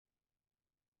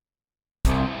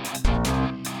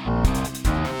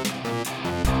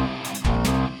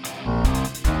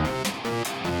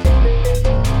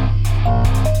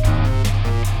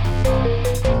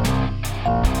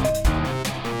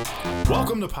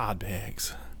Welcome to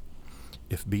Podbags.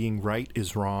 If being right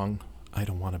is wrong, I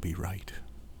don't want to be right.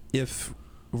 If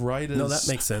right is... No, that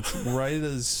makes sense. Right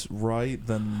is right,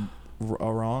 then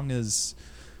wrong is...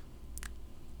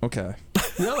 Okay.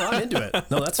 No, I'm into it.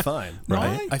 No, that's fine.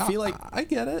 Right? I feel like... I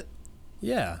get it.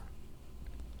 Yeah.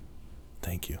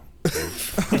 Thank you.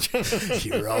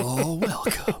 You're all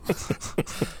welcome.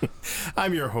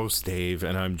 I'm your host, Dave,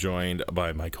 and I'm joined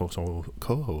by my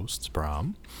co-hosts,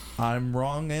 Bram. I'm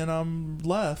wrong and I'm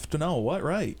left. No, what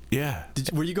right? Yeah.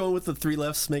 Were you going with the three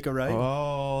lefts make a right?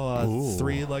 Oh, Ooh. a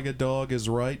three-legged dog is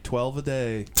right 12 a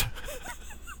day.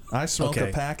 I smoke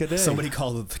a pack a day. Somebody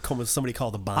call the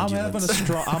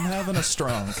bondulance. I'm having a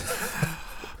strong.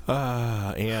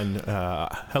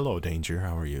 Hello, Danger.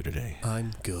 How are you today?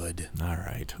 I'm good. All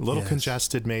right. A little Yes.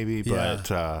 congested, maybe,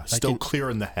 but still clear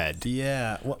in the head.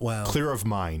 Yeah. Well, Clear of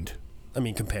mind. I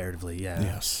mean, comparatively, yeah.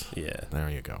 Yes. Yeah. There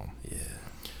you go. Yeah.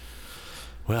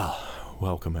 Well,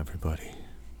 welcome, everybody.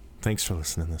 Thanks for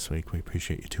listening this week. We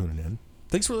appreciate you tuning in.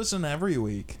 Thanks for listening every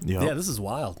week. Yep. Yeah, this is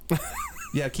wild.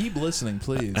 Yeah, keep listening,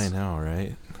 please. I know,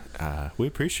 right? We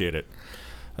appreciate it.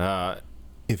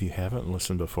 If you haven't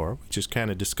listened before, we just kind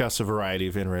of discuss a variety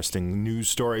of interesting news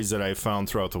stories that I found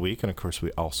throughout the week. And, of course, we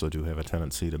also do have a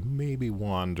tendency to maybe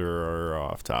wander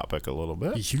off topic a little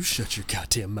bit. You shut your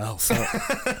goddamn mouth.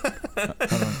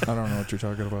 I don't know what you're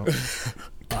talking about.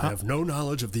 I have no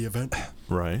knowledge of the event.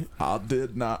 Right? I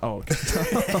did not. Oh, okay.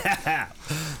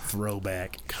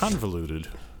 Throwback. Convoluted,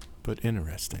 but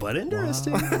interesting. But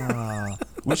interesting. Wow.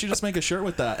 We should just make a shirt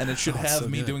with that, and it should have so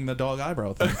me good. doing the dog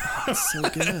eyebrow thing. That's so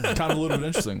good. Kind of a little bit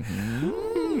interesting.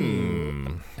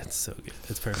 That's so good.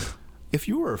 That's perfect. If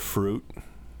you were a fruit,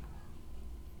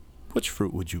 which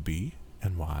fruit would you be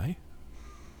and why?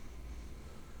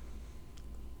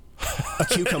 A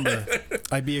cucumber.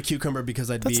 I'd be a cucumber because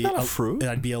That's not a fruit.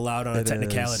 I'd be allowed on a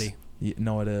technicality.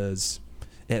 No, it is.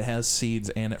 It has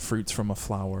seeds and it fruits from a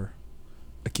flower.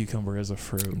 A cucumber is a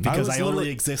fruit. Because I only literally-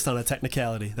 exist on a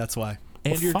technicality. That's why.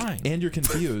 and Well, you're fine. and you're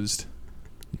confused.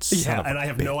 Son of a and I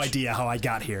have no bitch. idea how I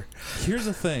got here. Here's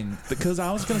the thing, because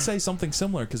I was gonna say something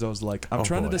similar, because I was like, I'm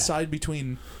trying to decide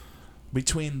between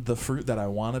the fruit that I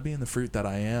want to be and the fruit that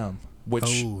I am, which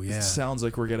sounds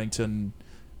like we're getting to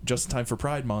just in time for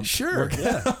Pride Month. Sure.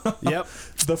 Yeah. Yep.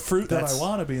 The fruit that I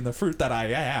want to be and the fruit that I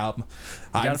am.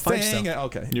 I'm find saying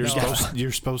stuff. it. Okay.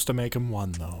 You're supposed to make them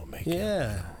one though.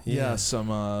 Yeah.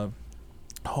 Some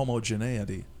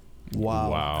homogeneity.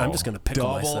 Wow. I'm just gonna pickle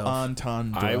Double myself.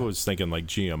 entendre. I was thinking like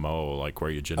GMO, like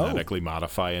where you genetically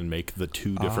modify and make the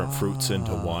two different fruits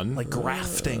into one. like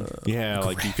grafting. Yeah,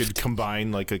 like you could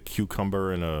combine like a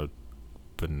cucumber and a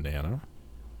banana.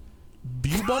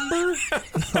 Bewbumber?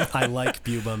 I like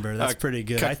Bewbumber. That's pretty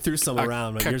good. I threw some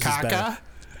around, but yours is better.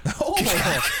 Oh,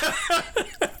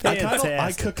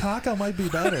 Fantastic. Kakaka might be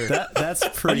better. That's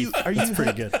pretty. That's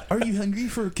pretty good. Are you hungry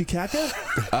for kakaka?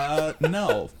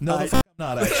 No, the fuck I'm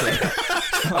not actually.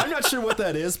 I'm not sure what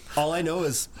that is. All I know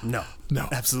is no,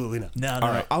 absolutely not. No.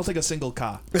 All right, I'll take a single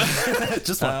ka.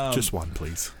 Just one. Just one,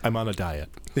 please. I'm on a diet.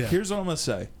 Yeah. Here's what I'm gonna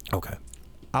say. Okay.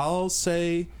 I'll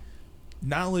say,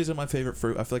 not only is it my favorite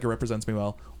fruit, I feel like it represents me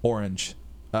well. Orange.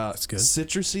 That's good.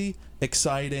 Citrusy,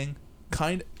 exciting,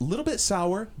 a little bit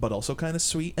sour, but also kind of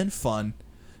sweet and fun.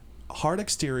 Hard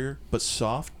exterior, but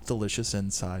soft, delicious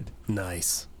inside.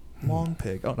 Nice. Long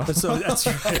pig. Oh no. So that's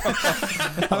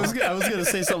right. I was gonna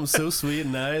say something so sweet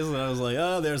and nice, and I was like,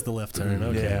 oh, there's the left turn.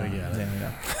 Okay, we got it.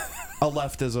 Yeah. A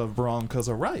left is a wrong because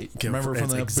a right. Remember from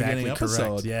the beginning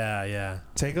episode? Yeah.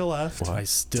 Take a left. I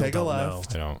still Take a don't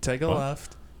left. know. Take a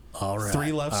left. All right.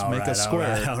 3 lefts make a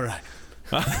square. All right.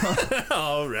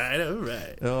 all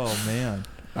right. Oh man.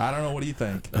 I don't know. What do you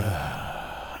think?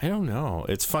 I don't know.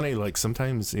 It's funny, like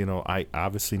sometimes, I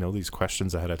obviously know these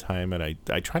questions ahead of time and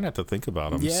I try not to think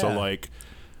about them. Yeah. So like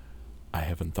I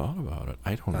haven't thought about it.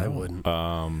 I don't know. I wouldn't.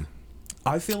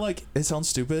 I feel like it sounds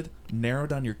stupid. Narrow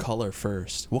down your color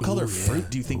first. What color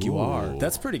fruit do you think you are?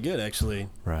 That's pretty good, actually.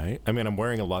 Right. I mean, I'm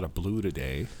wearing a lot of blue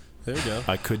today. There you go.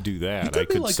 I could do that. You could I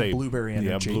could be like say blueberry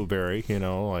energy. Yeah, blueberry.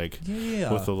 Like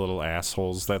Yeah. with the little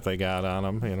assholes that they got on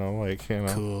them.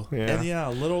 Cool. And a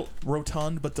little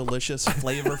rotund but delicious,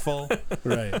 flavorful.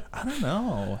 Right. I don't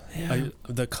know.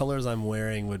 The colors I'm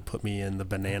wearing would put me in the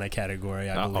banana category,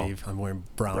 I believe. I'm wearing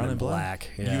brown and black.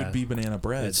 Yeah. You would be banana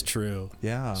bread. It's true.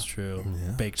 Yeah. It's true.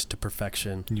 Yeah. Baked to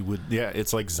perfection. You would. Yeah,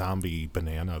 it's like zombie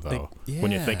banana though.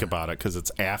 When you think about it, because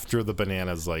it's after the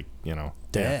banana's like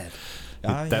Dead.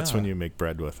 That's when you make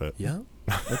bread with it. Yeah.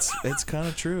 It's kind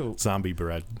of true. Zombie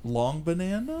bread. Long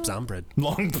banana? Zombread.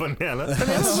 Long banana.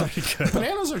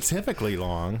 Bananas are typically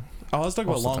long. Oh, I was talking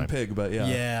about Most of the long time. pig, but yeah.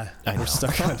 Yeah. I know. We're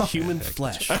stuck on human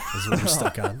flesh is what we're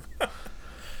stuck on.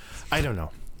 I don't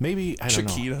know. Maybe I don't know.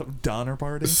 Chiquita Donner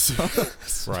Party.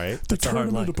 Right. They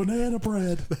turned into banana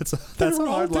bread. That's a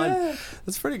hard line.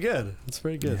 That's pretty good.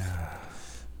 Yeah.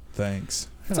 Thanks.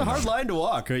 It's a hard line to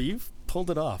walk. You've pulled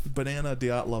it off. Banana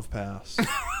Dyatlov Pass.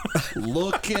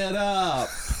 Look it up.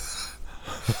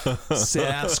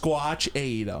 Sasquatch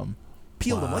ate him.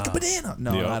 Peeled him like a banana.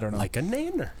 No, Yep. I don't know. Like a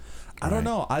nanner. I don't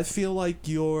know. I feel like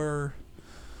you're...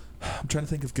 I'm trying to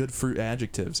think of good fruit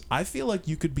adjectives. I feel like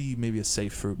you could be maybe a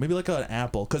safe fruit, maybe like an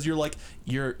apple, because you're like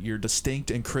you're distinct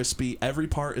and crispy. Every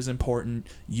part is important.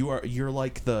 You're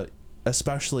like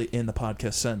especially in the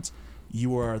podcast sense,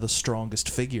 you are the strongest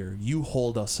figure. You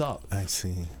hold us up. I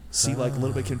see. See, like a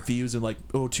little bit confused and like,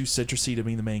 oh, too citrusy to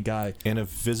be the main guy. And a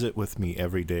visit with me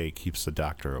every day keeps the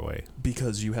doctor away.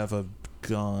 Because you have a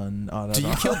gun. Do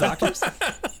you kill doctors?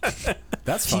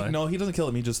 That's fine. No, he doesn't kill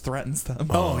them. He just threatens them.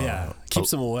 Oh, yeah.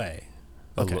 Keeps them away.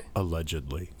 Okay.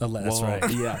 Allegedly. That's right.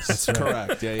 Yes, That's right.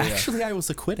 Correct. Yeah. Actually, I was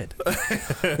acquitted. But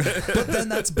then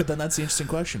that's the interesting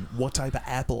question. What type of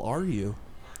apple are you?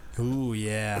 Ooh,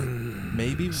 yeah.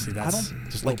 Maybe. See, I don't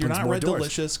just like. You're opens not more red doors.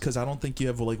 delicious because I don't think you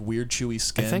have like weird chewy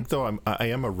skin. I think though I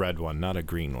am a red one, not a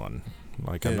green one.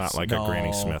 Like I'm not like a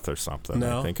Granny Smith or something.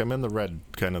 No. I think I'm in the red,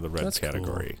 kind of the red That's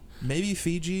category. maybe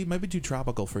Fiji might be too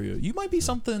tropical for you. You might be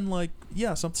something like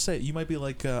something to say. You might be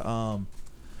like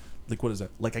like what is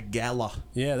it? Like a gala.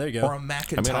 Yeah, there you go. Or a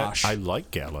Macintosh. I like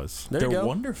galas. There They're you go.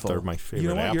 wonderful. They're my favorite You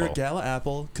know what? apple. You're a gala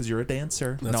apple because you're a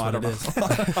dancer. That's no, I what don't it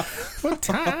know. is. What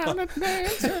time to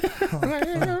dance?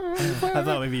 I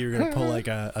thought maybe you were gonna pull like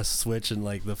a switch and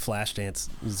like the flash dance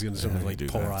was gonna Yeah, like you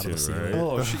do pour that out of too, the ceiling. right?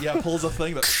 Oh, yeah, pulls a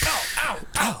thing that.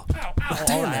 Ow!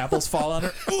 All the apples fall on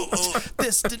her.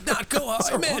 This did not go how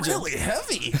I imagined. Really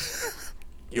heavy.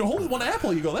 You hold one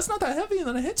apple, you go, that's not that heavy, and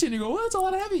then it hits you, and you go, well, that's a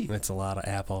lot of heavy. That's a lot of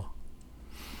apple.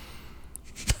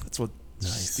 That's what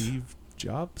Steve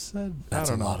Jobs said. That's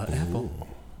I don't a know. lot of apple. Ooh.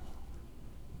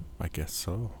 I guess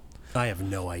so. I have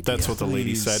no idea. That's what the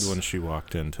lady Please. said when she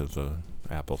walked into the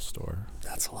Apple store.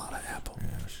 That's a lot of apple.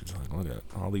 Yeah, she's like, look at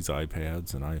all these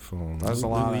iPads and iPhones. That's a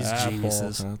Look lot at of these apple.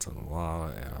 geniuses. That's a lot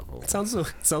of apples. It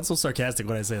sounds so sarcastic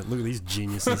when I say it. Look at these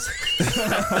geniuses.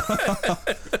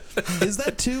 Is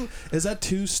that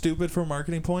too stupid for a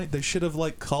marketing point? They should have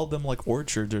like called them like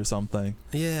orchards or something.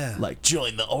 Yeah. Like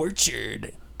join the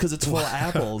orchard because it's full of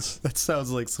apples. That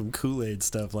sounds like some Kool-Aid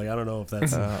stuff. Like I don't know if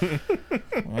that's Yeah,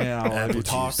 well, Apple you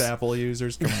talk juice. to Apple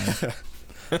users. Come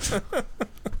on.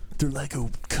 They're like a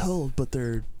cult, but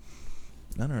they're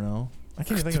I don't know. I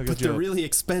can't even think of a but good they're joke. really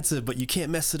expensive, but you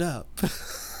can't mess it up.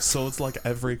 So it's like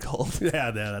every cult. Yeah,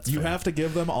 that's You fair. have to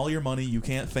give them all your money. You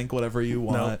can't think whatever you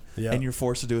want, yeah. and you're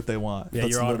forced to do what they want. Yeah,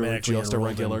 That's you're literally automatically just a enrolled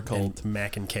regular in cult.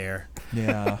 Mac and Care.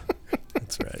 Yeah.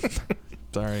 That's right.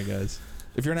 Sorry, guys.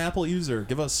 If you're an Apple user,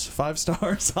 give us 5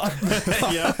 stars on,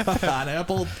 Yeah. on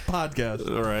Apple Podcast.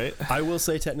 All right. I will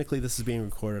say technically this is being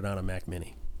recorded on a Mac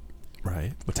Mini.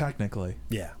 Right. But technically,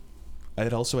 Yeah. I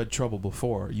had also had trouble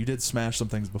before. You did smash some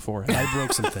things beforehand. I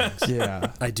broke some things.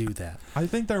 Yeah. I do that. I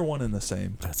think they're one and the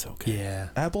same. That's okay. Yeah.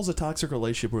 Apple's a toxic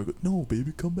relationship where you go, no,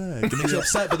 baby, come back. It makes you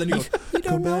upset, but then you go,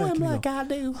 come back. And you go, I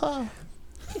do, huh?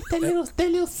 that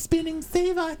little spinning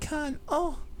save icon.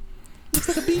 Oh, looks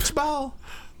like a beach ball.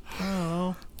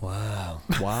 Oh. Wow.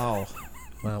 Wow.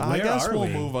 Wow. I Where guess are we'll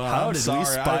we? move on. How I'm did sorry. we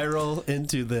spiral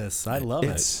into this? I love it.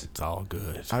 It's It's all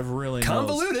good, I've really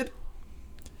Convoluted,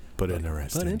 but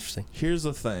interesting. but interesting. Here's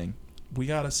the thing. We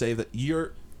got to say that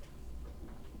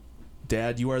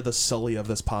Dad, you are the Sully of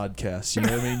this podcast. You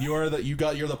know what I mean? You're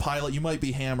the pilot. You might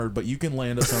be hammered, but you can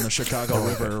land us on the Chicago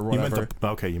River or whatever.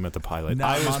 You meant the pilot. Not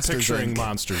I was Monsters, picturing Inc.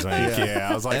 Monsters Inc. Yeah,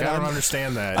 I was like, And I don't I'm-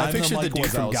 understand that. I I'm pictured the Mike dude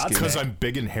from Wazowski. Because Godsmack. I'm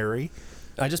big and hairy.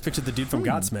 I just pictured the dude from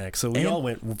Godsmack, so we And- all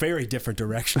went very different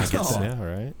directions. Oh. Yeah,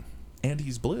 right. And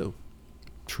he's blue.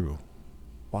 True.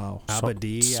 Wow.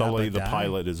 Abadi, Sully the Abadai.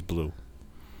 pilot is blue.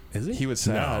 Is he? He was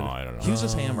sad. No, I don't know. He was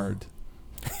just hammered.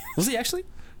 Was he actually?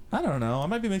 I don't know. I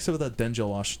might be mixed up with that Denzel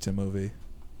Washington movie,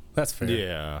 That's fair.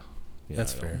 Yeah.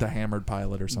 That's I fair. The Hammered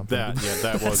Pilot or something. That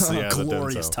was the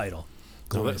Glorious Denzel. title.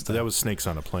 Well, Glorious that was Snakes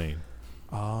on a Plane.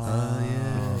 Oh,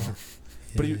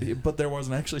 yeah. But there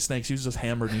wasn't actually snakes. He was just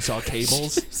hammered and he saw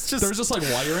cables. It's just There was just like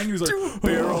wiring. He was like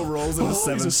barrel rolls in a he's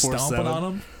just 747. stomping on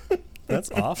him.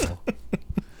 That's awful.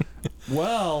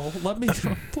 Well, let me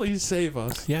please save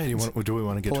us. Yeah, do we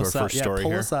want to get Pull to us our out. first Yeah, story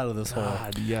pull here? us out of this hole.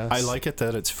 God, yes. I like it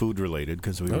that it's food related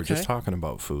because we were just Okay. talking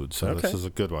about food. So Okay. this is a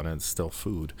good one. And it's still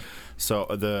food. So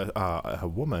a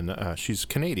woman, she's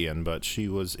Canadian, but she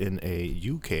was in a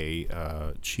UK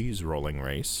cheese rolling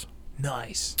race,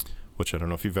 Nice. which I don't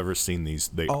know if you've ever seen these.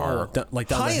 They are like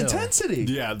down high the hill. intensity.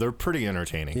 yeah, they're pretty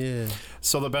entertaining. Yeah.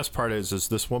 So the best part is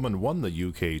this woman won the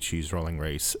UK cheese rolling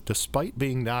race despite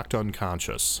being knocked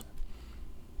unconscious.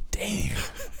 Damn.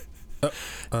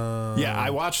 Yeah, I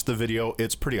watched the video.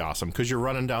 It's pretty awesome because you're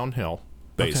running downhill,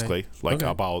 basically,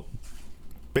 about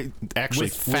actually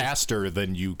faster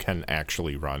than you can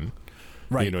actually run.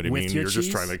 Right. You know what I mean? Your You're just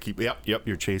cheese? trying to keep. Yep.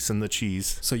 You're chasing the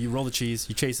cheese. So you roll the cheese,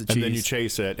 you chase the cheese, And then you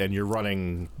chase it, and you're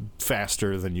running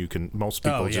faster than you can. Most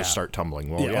people just start tumbling.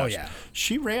 Well,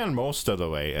 she ran most of the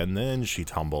way, and then she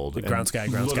tumbled. ground sky,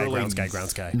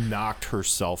 knocked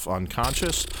herself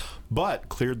unconscious, but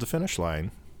cleared the finish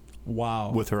line.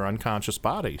 Wow. With her unconscious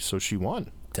body, so she won.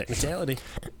 Technicality.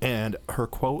 And her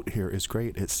quote here is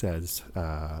great. It says,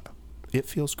 "It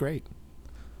feels great."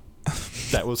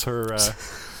 That was her.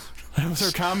 That was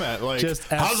her comment. Like, just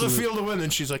how does it feel to win?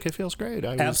 And she's like, "It feels great."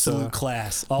 Absolute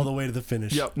class, all the way to the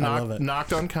finish. Yep, I love it.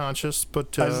 Knocked unconscious,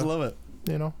 but I just love it.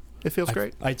 You know, it feels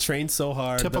great. I trained so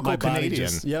hard. Typical that my body Canadian.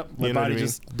 Just, my body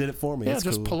just did it for me. Yeah, It's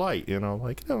just cool. polite. You know,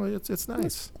 like it's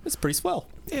nice. It's pretty swell.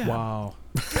 Yeah. Wow.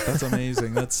 That's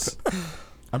amazing.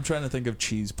 I'm trying to think of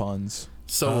cheese puns.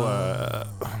 So,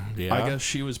 yeah. I guess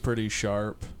she was pretty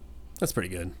sharp. That's pretty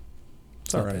good.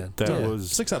 It's all right. That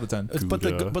was 6 out of 10.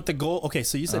 But the goal. Okay,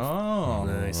 so you said. Oh,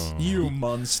 nice. You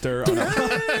monster.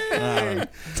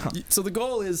 So the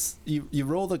goal is you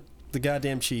roll the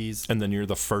goddamn cheese, and then you're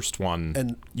the first one.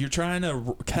 and You're trying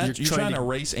to catch. You're trying to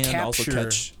race and also capture-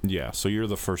 catch. Yeah, so you're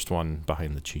the first one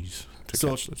behind the cheese to So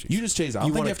catch the cheese. You just chase. I don't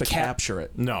think wanna you have to capture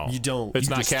it. No, You don't. It's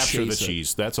You not just capture the chase it.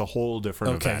 cheese. That's a whole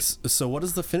different okay. event. So what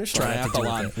does the finish line have to do with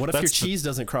Triathlon. it? What if your That's the- cheese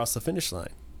doesn't cross the finish line?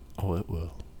 Oh, it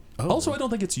will. Also, I don't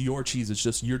think it's your cheese. It's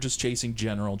just you're just chasing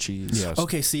general cheese. Yes.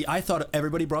 Okay, see, I thought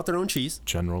everybody brought their own cheese.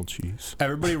 General cheese.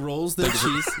 Everybody rolls their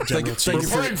cheese. General cheese. Thank you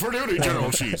for- Reporting for duty,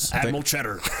 General Cheese. Admiral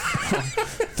Cheddar.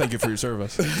 Thank you for your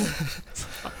service.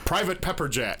 Private Pepper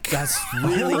Jack. That's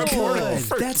really Reporting good.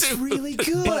 for That's duty. really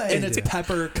good. And it's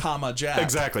pepper, comma Jack.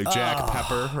 Exactly. Jack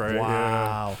Pepper, right?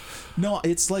 Wow. No,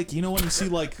 it's like when you see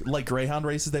like greyhound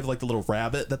races, they have like the little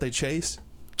rabbit that they chase.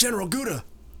 General Gouda.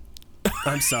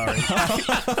 I'm sorry.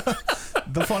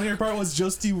 The funnier part was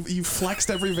just you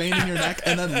flexed every vein in your neck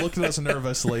and then looked at us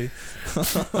nervously.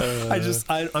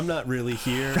 I'm not really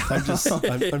here. I'm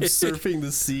surfing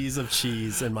the seas of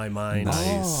cheese in my mind.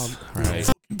 Nice. Right.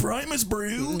 Primus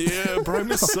brew. Yeah,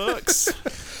 Primus sucks.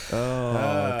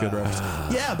 Oh, good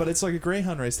reference. Yeah, but it's like a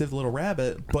greyhound race. They have a little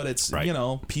rabbit, but it's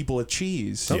people with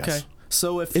cheese. Okay. Yes.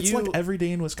 So if It's you like every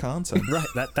day in Wisconsin. right,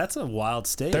 that's a wild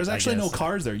state. There's I actually no guess.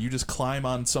 cars there. You just climb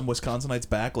on some Wisconsinite's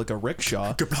back like a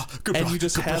rickshaw, and you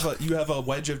just have a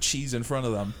wedge of cheese in front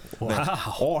of them.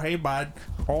 Wow. Oh, hey, bud.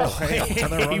 Oh, hey.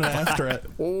 And they're running after it.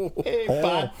 Oh, hey,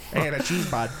 bud. And a cheese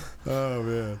bud. Oh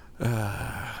man.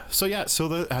 So yeah,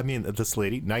 this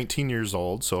lady, 19 years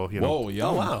old, so Whoa,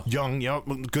 young. Oh wow. young,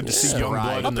 good to see young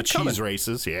blood in Up the and coming. cheese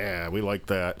races. Yeah, we like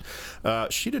that.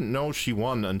 She didn't know she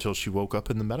won until she woke up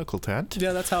in the medical tent.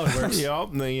 Yeah, that's how it works. Yeah,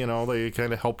 and they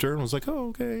kind of helped her and was like, "Oh,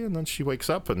 okay." And then she wakes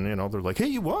up and they're like, "Hey,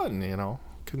 you won!"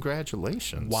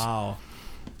 Congratulations. Wow.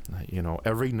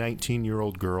 Every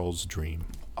 19-year-old girl's dream.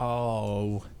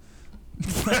 Oh.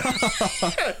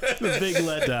 The big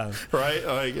letdown. Right?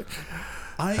 Like,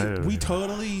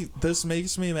 This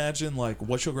makes me imagine like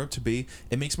what she'll grow up to be.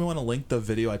 It makes me want to link the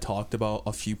video I talked about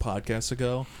a few podcasts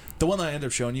ago. The one that I ended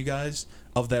up showing you guys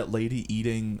of that lady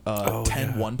eating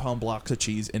 10 1-pound blocks of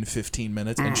cheese in 15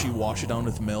 minutes and she washed it down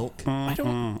with milk. I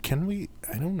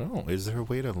don't know. Is there a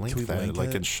way to link that? link Like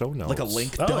it? in show notes? Like a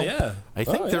link dump. Oh yeah. I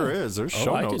think there is. There's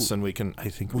show I notes, can- and we can. I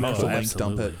think we We can. have to Oh, link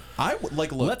dump it. absolutely. I would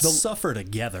like look. Let's suffer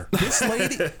together. This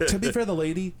lady, to be fair, the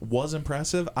lady was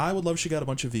impressive. I would love if she got a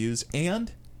bunch of views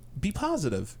and be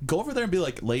positive. Go over there and be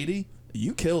like, lady,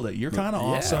 you killed it. You're kind of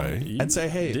awesome. you And say,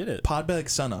 hey, did it. Podbags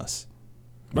sent us.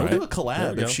 We'll Right. do a collab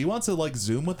There we if go. she wants to like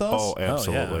Zoom with us. Oh,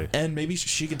 absolutely. And maybe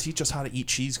she can teach us how to eat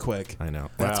cheese quick. I know.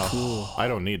 That's Well, cool. I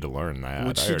don't need to learn that.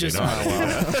 Would I she already just? know how to do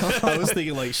that. I was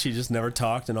thinking like she just never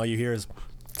talked, and all you hear is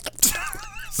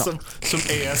Some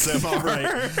ASMR.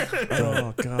 right,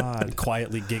 Oh God.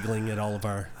 quietly giggling at all of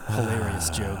our hilarious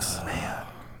jokes.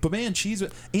 But man, cheese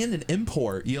and an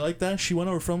import. You like that? She went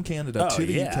over from Canada Oh, to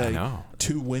the yeah. I UK know.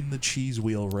 to win the cheese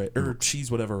wheel race or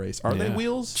cheese whatever race. Are they Yeah.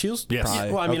 wheels? Cheers. Yes.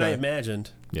 Probably. Well, I mean, I Okay. imagined.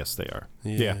 Yes, they are.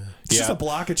 Yeah. It's just a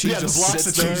block of cheese. Yeah, the just blocks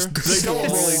sits of cheese. there. They don't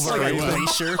roll It's like very a well.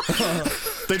 glacier.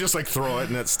 They just like throw it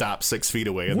and it stops 6 feet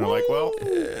away, and they're like, "Well,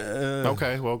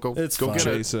 okay, well go It's go fine. get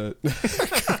it." Chase it.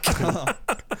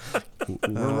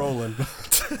 We're rolling.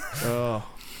 Oh.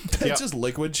 It's just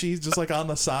liquid cheese, just like on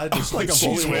the side, just like a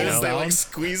cheese volcano whiz, they down. like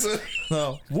squeeze it.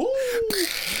 No. Woo!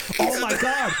 Oh my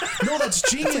God! No, that's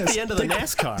genius. It's like the end of the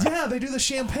NASCAR. Yeah, they do the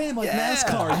champagne like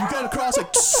NASCAR. You got to cross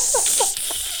like.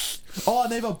 Oh,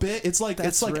 and they have a bit. It's like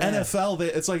That's like rad. NFL.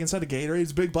 It's like instead of Gatorade,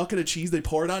 it's a big bucket of cheese. They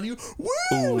pour it on you.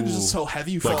 Woo! And it's just so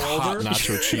heavy you Like fall hot over.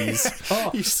 nacho cheese.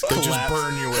 Oh, You just They just collapse.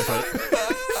 burn you with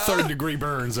it. 3rd-degree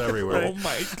burns everywhere. oh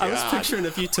my God! I was picturing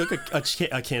if you took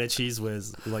a can of Cheese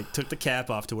Whiz, like took the cap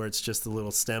off to where it's just the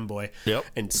little stem boy, Yep.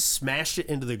 and smashed it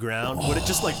into the ground, would it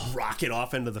just like rocket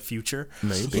off into the future?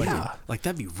 Maybe. Like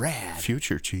that'd be rad.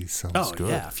 Future cheese sounds Oh good.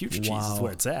 yeah, future cheese is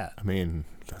where it's at. I mean,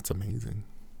 that's amazing.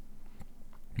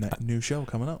 New show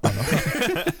coming up.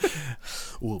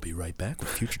 We'll be right back with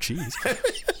Future Cheese.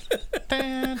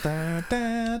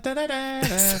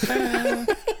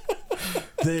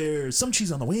 There's some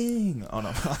cheese on the wing. Oh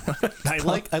no! I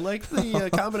like the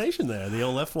combination there, the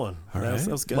old left one. That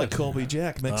was good. Like Colby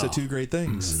Jack, mix of two great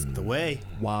things. The way.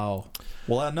 Wow.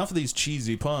 Well, enough of these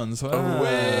cheesy puns. Let's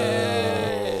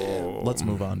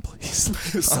move on,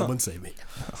 please. Someone save me.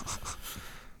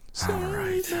 All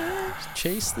right.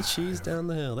 Chase the cheese down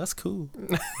the hill. That's cool.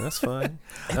 That's fine.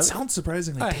 It sounds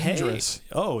surprisingly dangerous.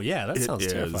 Oh yeah, that sounds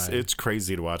terrifying. It's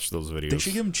crazy to watch those videos. They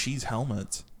should give them cheese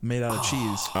helmets made out of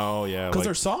cheese. Oh yeah, Because like,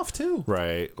 they're soft too.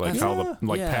 right, like how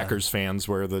the Packers fans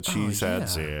wear the cheese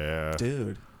heads. Yeah,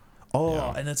 Dude.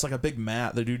 Oh, and it's like a big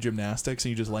mat. They do gymnastics and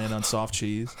you just land on soft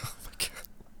cheese.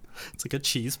 It's like a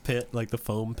cheese pit, like the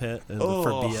foam pit for Oh,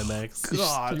 BMX.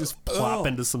 God. You just plop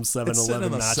into some It's sitting 7-Eleven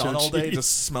in the nacho sun all day. It cheese.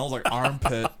 just smells like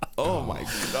armpit. Oh my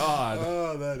God.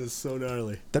 Oh, that is so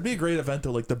gnarly. That'd be a great event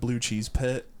though, like the blue cheese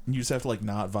pit. And you just have to like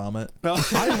not vomit. how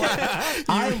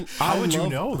would you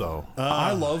love- know though?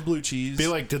 I love blue cheese. Be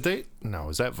like, did they? No,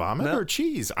 is that vomit No. or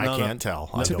cheese? I No, can't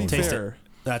tell. I to be don't Taste fair,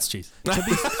 That's cheese.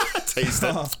 taste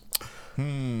it.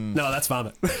 No, that's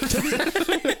vomit.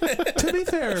 to be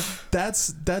fair,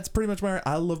 that's pretty much my.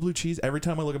 I love blue cheese. Every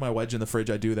time I look at my wedge in the fridge,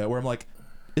 I do that. Where I'm like,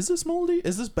 is this moldy?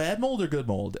 Is this bad mold or good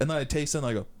mold? And then I taste it and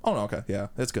I go, oh no, okay, yeah,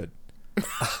 it's good.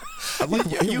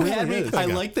 You had me. is. I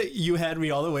like that you had me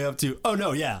all the way up to. Oh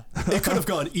no, yeah, it could have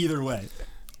gone either way.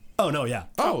 Oh no, yeah.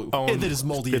 Oh, It is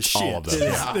moldy as it's shit. all of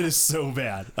them. It is so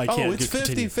bad. I can't. it's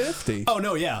continue. 50-50. Oh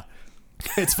no, yeah,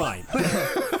 it's fine.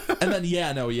 And then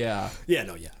yeah, no.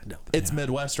 It's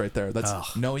Midwest right there.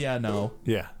 That's no, yeah, no.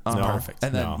 Yeah, No. Perfect.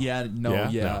 And then No. yeah, no, Yeah,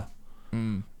 yeah.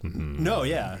 no,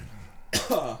 yeah.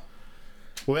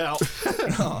 Well,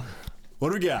 What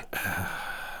do we got?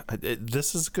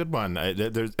 this is a good one.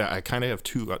 I kind of have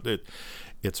two.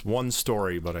 It's one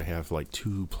story, but I have like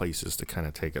two places to kind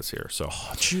of take us here. So,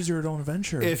 Choose your own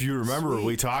adventure. if you remember,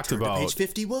 we talked about Page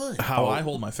 51. how I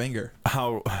hold my finger.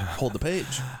 Hold the page.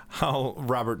 how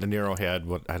Robert De Niro had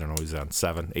I don't know, he's on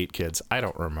 7, 8 kids. I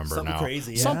don't remember Something now.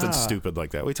 crazy, yeah. Something stupid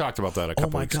like that. We talked about that a Oh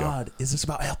couple my weeks ago. God. Is this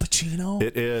about Al Pacino?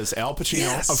 It is Al Pacino,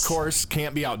 Yes. of course,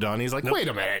 can't be outdone. He's like, wait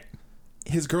a minute.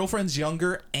 His girlfriend's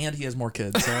younger and he has more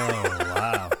kids. Oh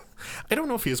wow. I don't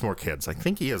know if he has more kids. I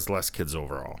think he has less kids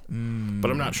overall,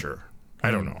 but I'm not sure. I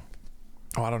don't know.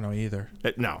 Oh, I don't know either.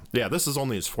 No, yeah, this is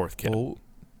only his 4th kid. Oh,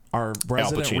 our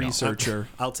resident Pacino. researcher.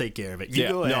 I'll take care of it. You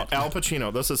Yeah, go no, ahead. Al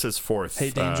Pacino. This is his 4th.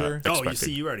 Hey, Danger. Oh, you expected.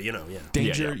 see, you already, yeah.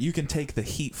 Danger, yeah. you can take the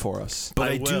heat for us.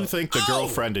 But I I do will. think the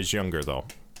girlfriend is younger though.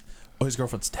 Oh, his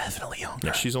girlfriend's definitely younger.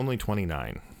 Yeah, she's only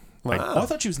 29. Oh, I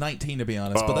thought she was 19 to be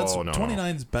honest, but that's Oh, no,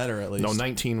 29's better at least. No,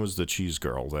 19 was the cheese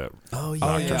girl that Oh yeah.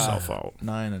 knocked herself out.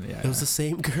 9 and yeah. It was the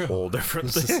same girl. Whole different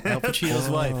This is Al Pacino's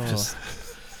wife. Just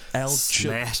El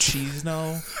smashed. Cheese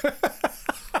no.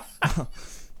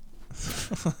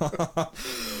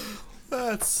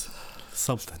 that's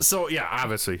something. So yeah,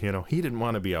 obviously, he didn't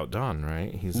want to be outdone,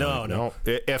 right? He's No, like, no.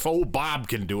 If old Bob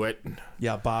can do it,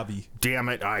 Yeah, Bobby. damn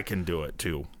it, I can do it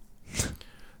too.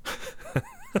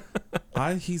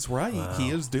 He's right. He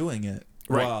is doing it.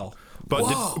 Right. Wow.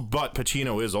 But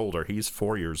Pacino is older. He's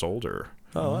 4 years older.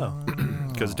 Oh wow.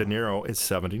 Because De Niro is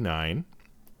 79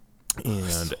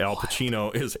 and Al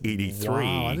Pacino is 83.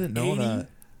 Wow, I didn't know that.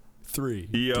 3.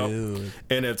 Yep. Dude.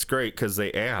 And it's great because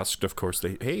they asked, of course,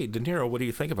 hey, De Niro, what do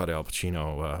you think about Al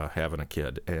Pacino having a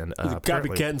kid? And You gotta be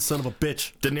apparently, kidding, son of a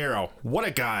bitch. De Niro, what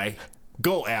a guy.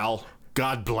 Go, Al.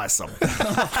 God bless him.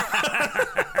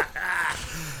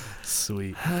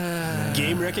 Sweet.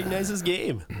 Game recognizes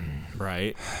game.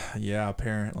 Right? Yeah,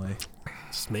 apparently.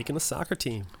 Just making a soccer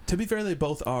team. To be fair, they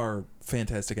both are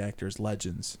fantastic actors,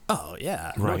 legends. Oh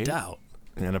yeah, no Right. doubt.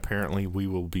 And apparently we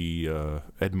will be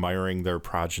admiring their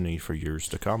progeny for years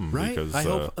to come. Right. Because, I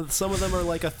hope some of them are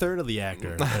like a third of the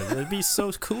actor. It'd be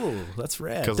so cool. That's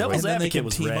rad. 'Cause Devil's And then they Advocate can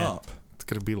was team rad. up. It's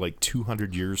gonna be like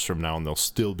 200 years from now, and they'll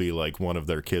still be like one of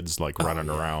their kids like running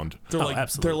around.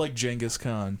 They're like Genghis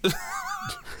Khan. My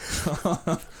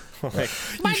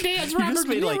dad's Robert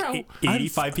De Niro. Like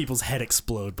 85 people's head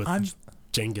explode, but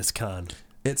Genghis Khan.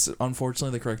 It's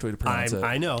unfortunately the correct way to pronounce it.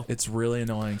 I know. It's really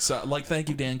annoying. So, like, thank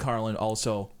you, Dan Carlin.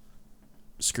 Also,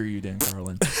 screw you, Dan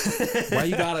Carlin. Why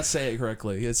you gotta say it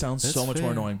correctly? It sounds so much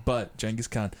more annoying. But Genghis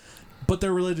Khan. But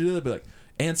they're really they'll be like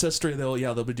Ancestry.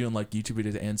 They'll be doing like YouTube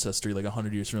videos of Ancestry like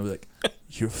 100 years from now. They'll be like,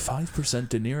 you're 5%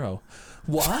 De Niro.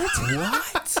 What?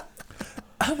 What?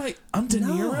 I'm De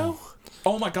Niro.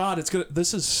 Oh my God, it's good.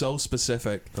 This is so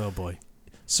specific. Oh boy.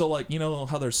 So, like, you know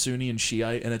how there's Sunni and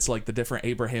Shiite, and it's like the different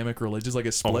Abrahamic religions, like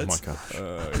it splits? Oh my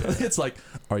gosh. It's like,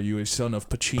 are you a son of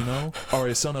Pacino or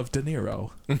a son of De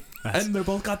Niro? And they're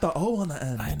both got the O on the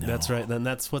end. I know. That's right. Then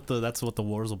that's what the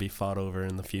wars will be fought over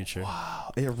in the future.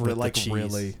 Wow.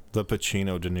 Really. The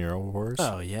Pacino De Niro wars.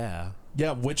 Oh yeah.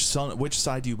 Yeah, which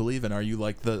side do you believe in? Are you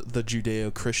like the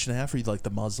Judeo-Christian half, or you like the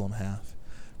Muslim half?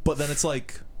 But then it's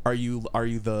like, Are you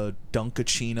the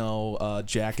Dunkachino,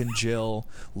 Jack and Jill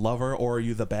lover, or are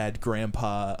you the bad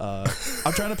grandpa?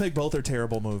 I'm trying to pick. Both are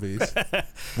terrible movies.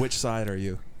 Which side are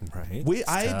you? Right.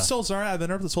 I'm so sorry. I've been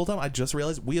up this whole time. I just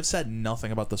realized we have said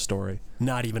nothing about the story.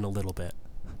 Not even a little bit.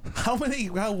 How many?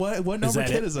 What number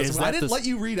kid is this? I didn't let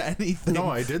you read anything. No,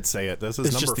 I did say it. This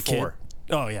is number 4. Kid?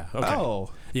 Oh yeah. Okay.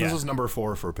 Oh, yeah. This is number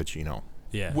 4 for Pacino.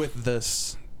 Yeah. With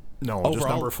this. No, overall? just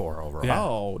number 4 overall. Yeah.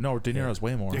 Oh no, De Niro's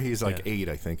way more. Yeah, he's like 8,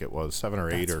 I think it was 7 or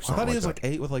 8 or something. I thought he was like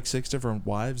 8 with like 6 different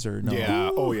wives, or no? Yeah.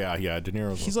 Ooh. Oh yeah. De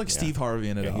Niro's. He's like Steve Harvey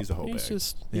in it. Yeah, he's a whole bag. He's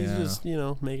just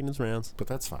making his rounds, but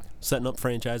that's fine. Setting up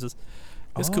franchises.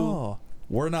 It's cool.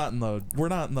 We're not in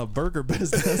the burger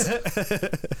business.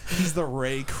 He's the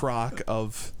Ray Kroc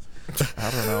of,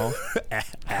 I don't know,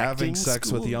 having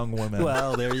sex with young women.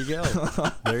 Well, there you go.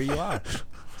 There you are.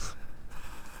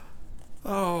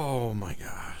 Oh my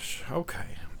gosh.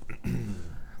 Okay.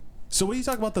 So what do you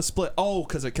talk about the split? Oh,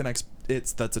 because it connects.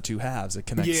 That's a 2 halves. It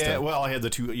connects. Yeah. Well, I had the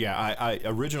 2. Yeah. I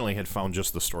originally had found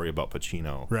just the story about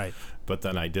Pacino. Right. But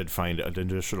then I did find an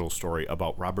additional story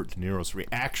about Robert De Niro's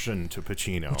reaction to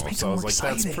Pacino. So I was like,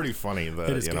 exciting. That's pretty funny.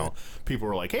 That people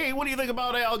were like, "Hey, what do you think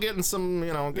about Al getting some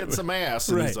ass?"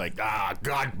 And he's like, God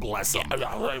bless him.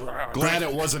 Glad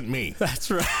it wasn't me. That's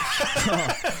right.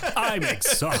 I'm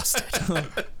exhausted.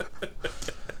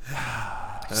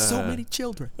 So many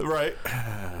children. Right.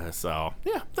 So,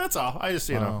 yeah, that's all. I just,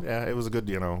 it was a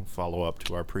good, follow-up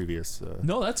to our previous...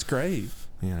 no, that's great.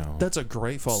 That's a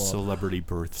great follow-up. Celebrity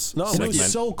births. No, it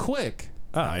was so quick.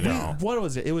 I know. What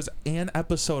was it? It was an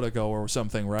episode ago or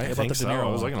something, right? I think so. It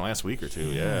was like in the last week or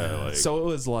 2. Yeah. So it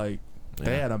was like,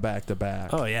 they had them back to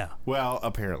back. Oh, yeah. Well,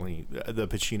 apparently, the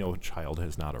Pacino child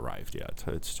has not arrived yet.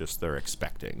 It's just they're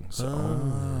expecting.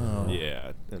 So,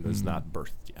 yeah, and it's not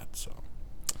birthed yet, so...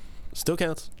 Still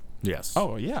counts. Yes.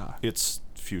 Oh, yeah. It's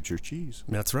future cheese.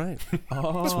 That's right.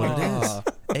 Oh, that's what it is.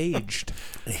 Aged.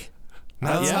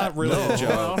 That's not really a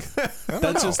joke.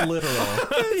 That's just literal.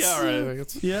 Yeah,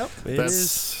 right. Yep.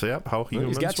 How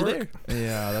humans got you work. There.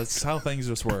 Yeah, that's how things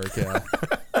just work. Yeah.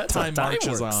 Time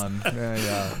marches on.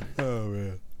 Yeah. Oh,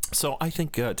 man. So I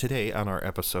think today on our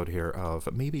episode here of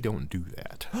Maybe Don't Do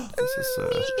That. This is,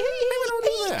 maybe don't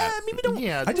do that. Maybe don't.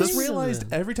 Yeah, I just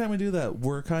realized every time we do that,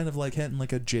 we're kind of like hitting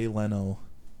like a Jay Leno.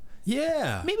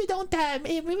 Yeah. Maybe don't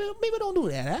maybe don't do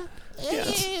that, huh?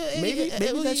 Yes. Maybe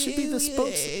that should be the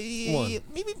spokes one.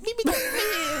 Maybe don't.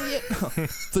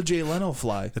 The Jay Leno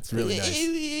fly. That's really nice.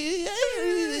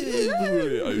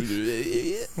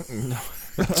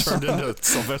 Turned into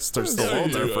Sylvester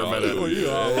Stallone there for a minute.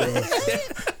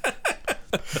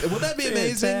 Would that be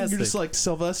amazing? Fantastic. You're just like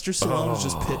Sylvester Stallone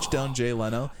just pitched down Jay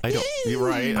Leno. I don't. You're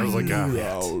right. I was like, I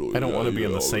don't want to be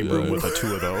in the same room with the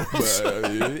 2 of those.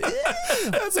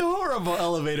 That's a horrible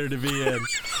elevator to be in.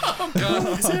 Oh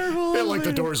God, terrible. And like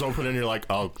the doors open and you're like,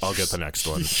 I'll get the next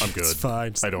one. I'm good. It's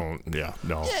fine. I don't. Yeah.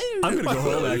 No. I'm gonna go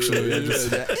home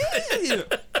actually.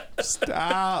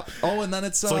 Stop. Oh, and then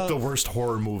it's like the worst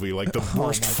horror movie, like the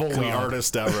worst Foley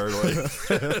artist ever. Like,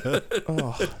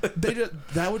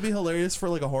 that would be hilarious for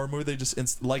like a horror movie. They just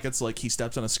it's like he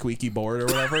steps on a squeaky board or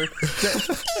whatever, and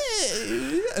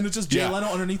it's just Jay Leno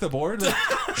underneath the board. Like,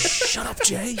 shut up,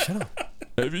 Jay. Shut up.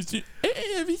 Have you seen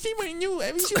my new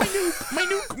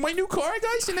car,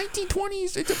 guys? The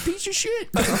 1920s. It's a piece of shit.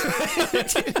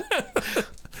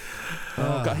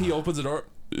 Oh God, he opens the door.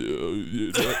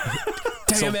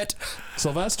 Damn it.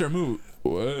 Sylvester Moot.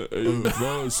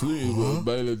 Fell asleep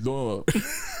by the door.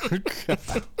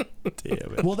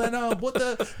 Damn it. Well, then, what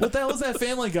the hell was that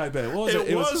Family Guy bit? What was it?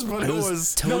 It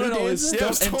was Tony Danza. It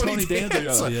was Tony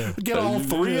Danza. Yeah. Get all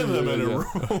three of them in a room.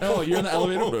 Oh, you're in the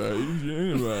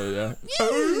elevator.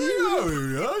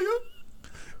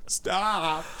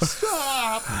 Stop,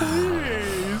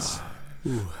 please.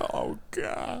 Oh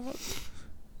God.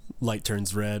 Light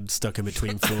turns red, stuck in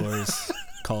between floors.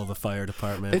 Call the fire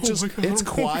department. It's just, it's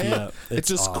quiet. Yeah, it's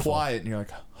just awful. quiet, and you're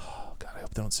like, oh God, I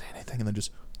hope they don't say anything, and then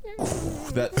just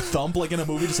that thump like in a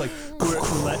movie, just like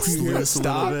Let's you hear it loose a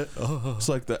stop. little bit. Oh. It's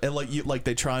like and like you like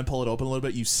they try and pull it open a little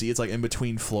bit. You see, it's like in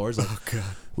between floors. Like, God.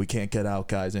 we can't get out,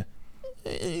 guys. And,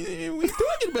 we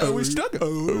talking about? We stuck it.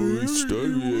 We stuck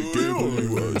it. I can't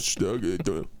believe I stuck it.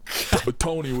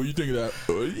 Tony, what do you think of that?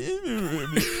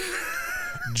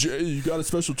 Jay, you got a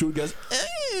special treat, guys?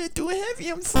 Do I have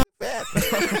you? I'm fat.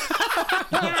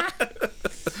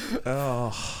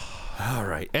 Oh. All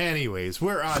right. Anyways,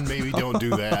 we're on Maybe Don't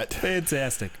Do That.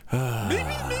 Fantastic.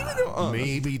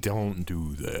 Maybe don't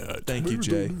do that. Thank you,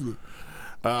 Jay.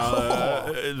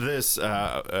 This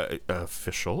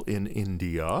official in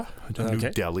India, New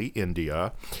Delhi,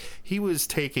 India, he was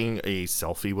taking a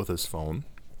selfie with his phone.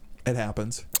 It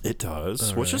happens. It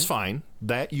does, which is fine.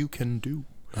 That you can do.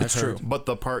 It's true. But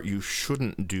the part you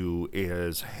shouldn't do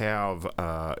is have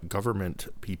government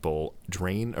people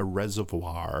drain a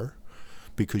reservoir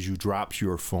because you dropped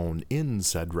your phone in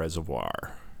said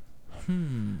reservoir.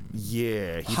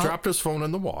 Yeah, he dropped his phone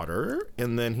in the water,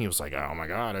 and then he was like, oh my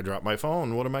God, I dropped my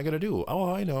phone. What am I going to do?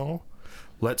 Oh, I know.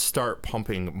 Let's start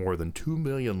pumping more than 2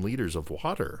 million liters of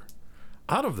water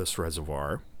out of this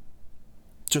reservoir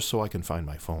just so I can find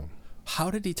my phone.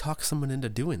 How did he talk someone into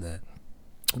doing that?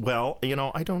 Well,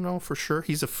 I don't know for sure.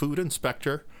 He's a food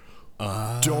inspector.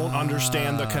 Don't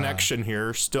understand the connection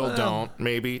here. Still don't.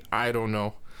 Maybe. I don't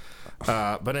know.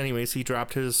 But anyways, he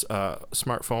dropped his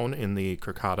smartphone in the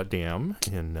Kolkata Dam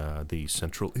in the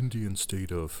central Indian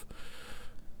state of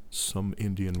some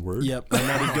Indian word. Yep, I'm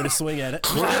not even going to swing at it.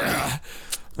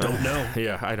 Don't know.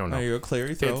 Yeah, I don't know. There you go. Clear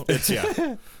your throat. It's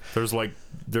yeah.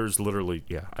 There's literally,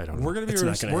 yeah, I don't know. We're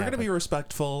gonna be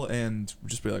respectful and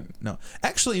just be like, no.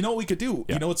 Actually, you know what we could do?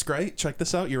 Yeah. You know what's great? Check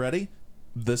this out. You ready?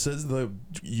 This is the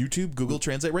YouTube Google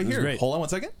Translate right here. Great. Hold on one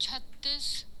second.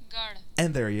 Chhattisgarh.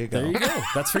 And there you go. There you go.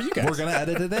 That's for you guys. We're gonna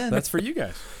edit it in. That's for you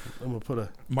guys. I'm going to put a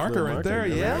Marker little right there,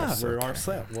 yeah. We're all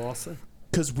set. We're all set.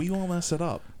 Because we won't mess it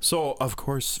up. So, of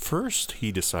course, first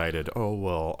he decided,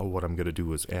 what I'm going to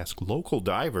do is ask local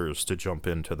divers to jump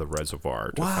into the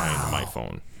reservoir to find my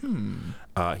phone.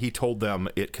 He told them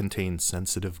it contained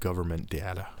sensitive government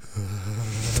data.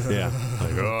 Yeah.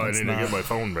 Like, I need to get my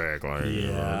phone back. Like,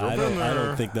 Yeah, I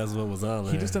don't think that's what was on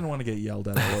there. He just didn't want to get yelled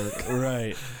at work.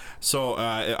 Right. So,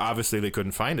 obviously they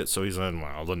couldn't find it. So he said,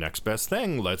 well, the next best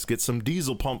thing, let's get some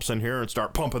diesel pumps in here and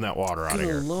start pumping that water out of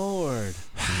here. Good Lord.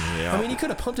 Yeah. I mean, he could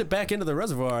have pumped it back into the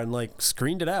reservoir and,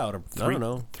 screened it out. Or, I don't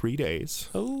know. 3 days.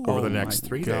 Oh, over the next my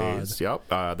 3 God. days. Yep.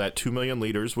 That 2 million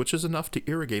liters, which is enough to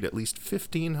irrigate at least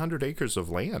 1,500 acres of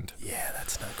land. Yeah,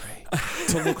 that's not great.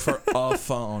 To look for a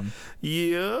phone.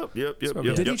 Yep.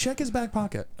 Did he check his back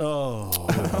pocket? Oh,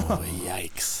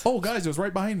 yikes. Oh, guys, it was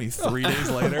right behind me 3 days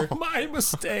later. My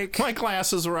mistake. My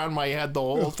glasses were on my head the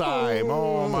whole time.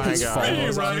 Oh my His God. phone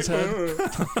was on his head.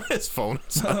 His phone.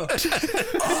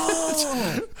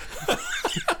 Oh!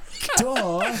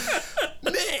 Duh.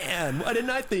 Man, why didn't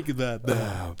I think about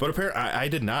that? But apparently, I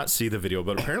did not see the video,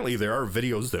 but apparently there are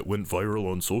videos that went viral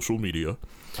on social media.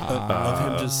 Of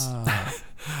him just...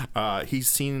 He's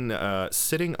seen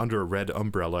sitting under a red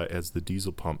umbrella as the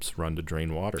diesel pumps run to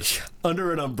drain water.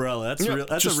 under an umbrella. That's Yeah, real.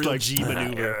 That's just a real like, G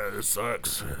maneuver. Yeah, it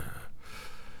sucks.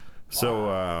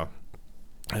 So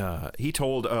he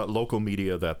told local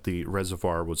media that the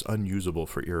reservoir was unusable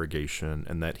for irrigation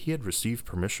and that he had received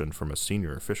permission from a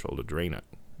senior official to drain it.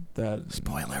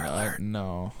 Spoiler alert.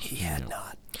 No. He had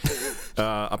not.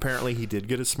 Apparently, he did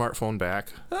get his smartphone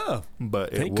back, Oh,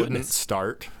 but it Thank wouldn't goodness.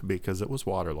 start because it was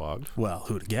waterlogged. well,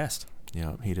 who'd have guessed?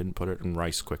 Yeah, he didn't put it in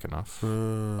rice quick enough.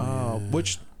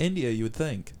 Which India you would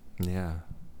think. Yeah.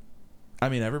 I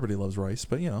mean, everybody loves rice,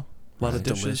 but a lot of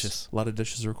dishes. Delicious. A lot of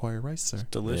dishes require rice there.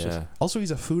 Delicious. Yeah. Also, he's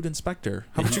a food inspector.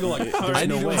 How about you go like, I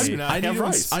no need, way. to, I need, to,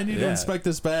 rice. I need to Yeah. inspect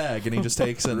this bag, and he just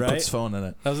takes it and Right? puts his phone in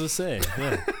it. I was gonna say,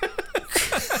 yeah.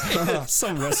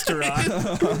 Some restaurant.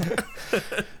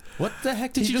 What the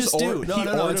heck did He you just just do? or- No, he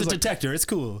it's a orders, like- detector. It's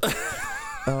cool.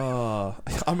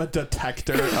 I'm a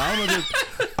detector.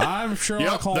 I'm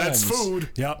Sherlock Holmes. That's food.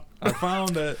 Yep. I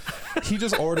found it. He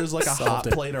just orders like a hot Solved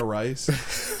it. plate of rice.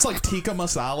 It's like tikka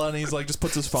masala, and he's like just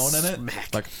puts his phone in it. Smack.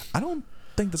 Like I don't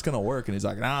think that's gonna work. And he's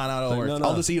like, nah, no, it'll work. No.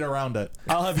 I'll just eat around it.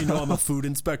 I'll have you know I'm a food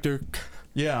inspector.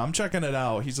 Yeah, I'm checking it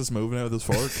out. He's just moving it with his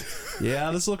fork.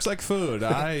 Yeah, this looks like food.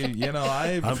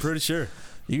 I'm pretty sure.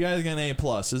 You guys get an A+.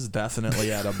 This is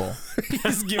definitely edible.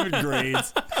 He's giving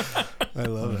grades. I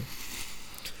love it.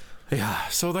 Yeah,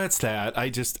 so that's that.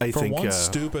 I For think one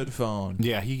stupid phone.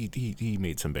 Yeah, he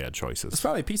made some bad choices. It's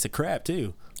probably a piece of crap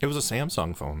too. It was a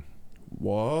Samsung phone.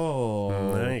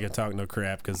 Whoa. I ain't gonna talk no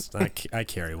crap because I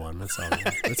carry one. That's all.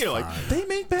 It's You're fine. like,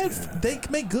 They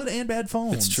make good and bad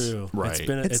phones. It's true. Right.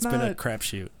 It's been a not-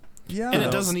 crapshoot. Yeah. and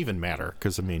it doesn't even matter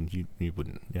because I mean you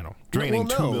wouldn't draining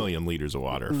Well, 2 million liters of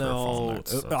water for a phone.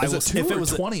 That's, Is it 2 if it or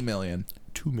was 20 million?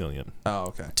 2 million. Oh,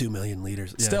 okay. 2 million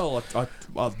liters. Yeah. Still a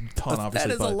ton, obviously.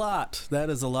 That is but a lot. That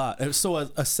is a lot. So a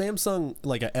Samsung,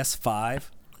 like a S5,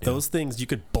 those things you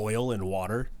could boil in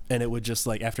water, and it would just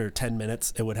like after 10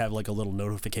 minutes, it would have like a little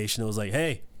notification. It was like,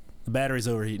 hey, the battery's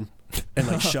overheating, and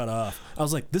like shut off. I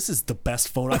was like, this is the best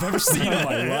phone I've ever seen in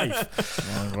my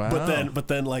life. Wow. But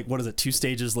then like what is it? 2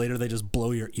 stages later, they just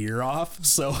blow your ear off.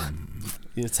 So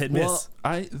it's hit and miss. Well,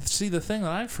 I see the thing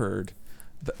that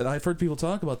I've heard people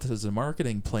talk about this as a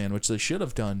marketing plan, which they should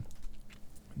have done.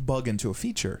 Bug into a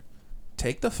feature.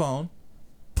 Take the phone,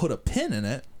 put a pin in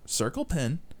it, circle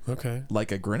pin, Okay.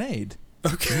 like a grenade.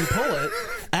 Okay. You pull it.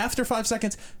 After 5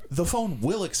 seconds, the phone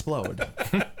will explode.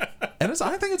 And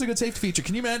I think it's a good safety feature.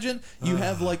 Can you imagine? You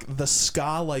have like the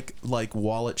ska like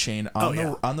wallet chain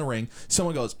on the ring.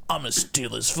 Someone goes, "I'm gonna steal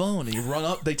his phone," and you run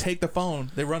up. They take the phone.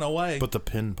 They run away. But the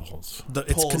pin pulls.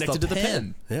 It's connected to the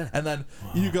pin. Yeah. And then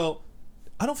you go,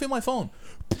 "I don't feel my phone."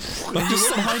 And you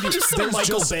look behind you. Just there's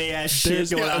Michael just- Bay ass shit there's-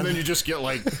 going on. And then you just get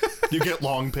you get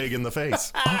long pig in the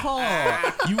face.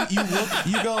 Oh, you look,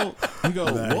 you go.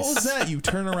 Nice. What was that? You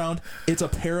turn around. It's a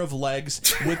pair of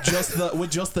legs with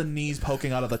just the knees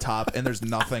poking out of the top, and there's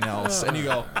nothing else. And you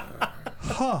go,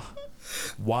 huh?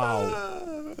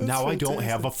 Wow. Now I don't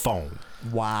have a phone.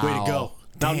 Wow. Way to go.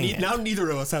 Dang Now neither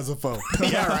of us has a phone.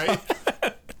 Yeah, right.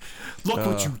 Look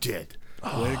what you did.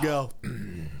 Way to go.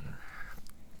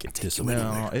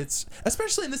 No, it's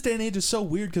especially in this day and age. It's so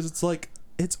weird because it's like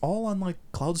it's all on like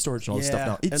cloud storage and all this stuff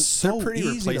now. It's and so they're pretty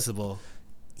easy replaceable.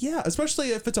 Yeah,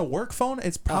 especially if it's a work phone,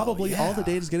 it's probably all the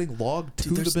data is getting logged to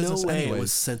Dude, the business no way anyways. it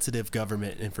was sensitive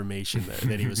government information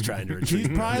that he was trying to retrieve.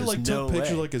 He probably There's took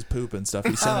pictures way. like his poop and stuff.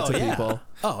 He sent it to people.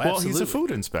 Oh, absolutely. Well, he's a food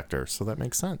inspector, so that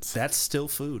makes sense. That's still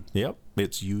food. Yep,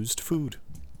 it's used food.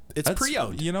 It's That's-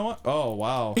 pre-owned. You know what? Oh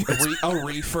wow, a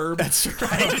refurb. That's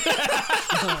right.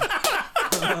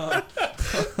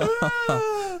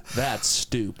 That's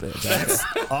stupid. That's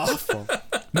awful.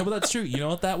 No, but that's true. You know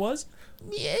what that was?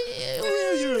 Yeah,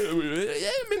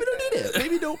 maybe don't need it.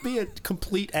 Maybe don't be a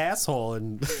complete asshole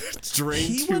and drain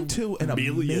He went to an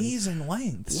amazing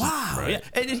length. Wow. Right.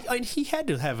 Yeah. And he had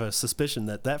to have a suspicion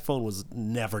that phone was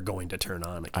never going to turn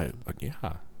on again.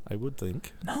 I would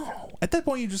think. No. At that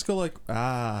point, you just go like,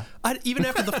 Even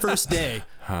after the first day,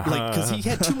 like, because he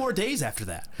had 2 more days after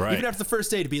that. Right. Even after the first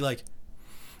day to be like,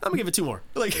 I'm gonna give it 2 more.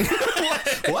 Like,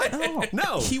 what?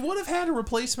 No. He would have had a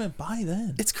replacement by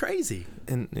then. It's crazy.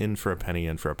 In for a penny,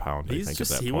 in for a pound. I He's think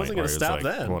just- at that he point wasn't gonna where it's stop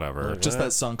like, then. Whatever. Like, Just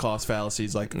that sunk cost fallacy.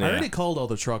 He's like, I already called all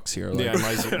the trucks here. Like, Yeah,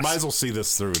 might as well see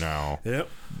this through now. Yep.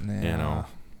 nah, You know.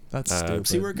 that's stupid.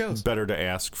 See where it goes. Better to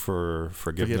ask for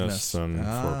forgiveness than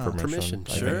for permission.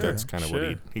 I Sure, think that's kind of sure.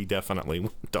 what he definitely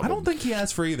doubled. I don't think he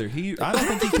asked for either. I don't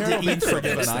think he cared about being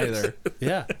forgiven either.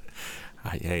 Yeah.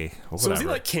 Hey, whatever. So is he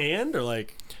like canned or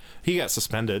like? He got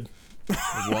suspended.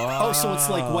 Oh, so it's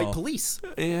like white police.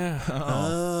 Yeah.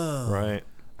 Oh. Right.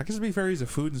 I guess to be fair, he's a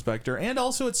food inspector, and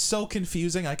also it's so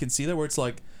confusing. I can see that where it's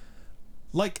like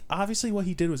obviously what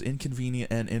he did was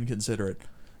inconvenient and inconsiderate,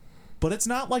 but it's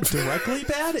not like directly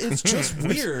bad. It's just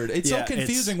weird. It's Yeah, so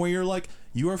confusing where you're like,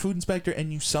 you are a food inspector,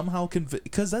 and you somehow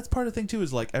because that's part of the thing too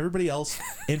is like everybody else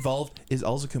involved is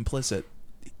also complicit.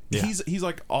 Yeah. He's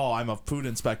like, oh, I'm a food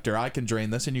inspector, I can drain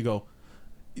this, and you go,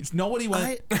 nobody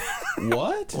went,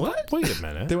 what? Wait a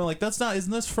minute. They were like,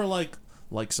 isn't this for like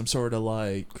some sort of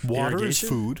like Water is irrigation?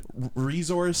 food.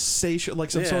 resource station,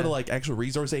 like some sort of like actual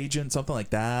resource agent, something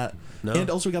like that. No. And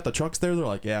also we got the trucks there. They're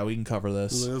like, yeah, we can cover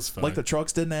this. That's fine. Like the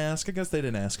trucks didn't ask. I guess they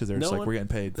didn't ask because they're just No like, one- we're getting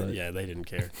paid. But Yeah, they didn't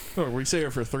care. oh, we stay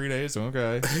here for 3 days.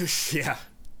 Okay. Yeah.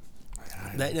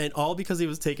 And all because he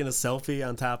was taking a selfie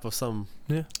on top of some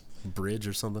Yeah. bridge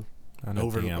or something. On a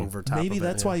DM. Over top. Maybe of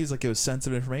that's it, why he's like, it was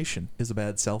sensitive information. Is a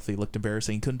bad selfie. Looked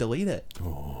embarrassing. Couldn't delete it.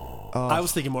 I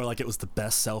was thinking more like it was the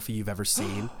best selfie you've ever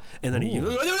seen, and then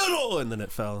and then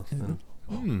it fell.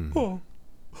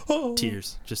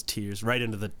 Tears, just tears, right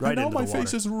into the And now into my the water.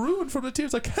 face is ruined from the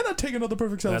tears. I cannot take another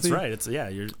perfect selfie. That's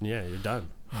right. You're done.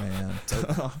 Man.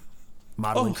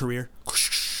 Modeling Oh. career.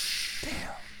 Damn.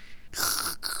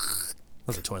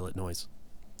 was a toilet noise.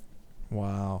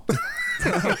 Wow.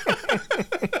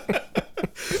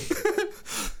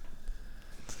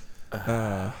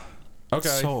 Okay.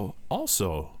 So,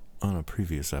 also on a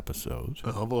previous episode,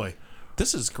 Oh boy.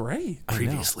 This is great.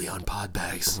 Previously on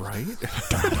Podbags. right?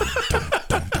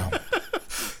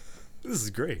 This is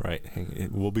great. Right.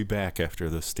 We'll be back after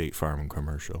the State Farm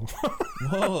commercial.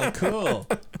 Whoa, cool.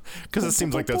 Because it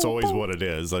seems like that's always what it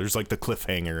is. There's like the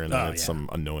cliffhanger and then Oh, it's yeah. some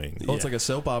annoying. Oh, it's like a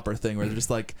soap opera thing where they're just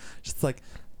like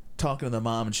talking to the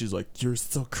mom, and she's like, "You're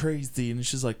so crazy," and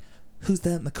she's like, "Who's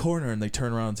that in the corner?" And they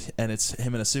turn around, and it's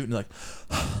him in a suit, and like,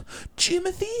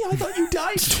 "Jimothy, I thought you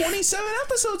died 27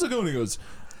 episodes ago." And he goes,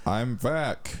 "I'm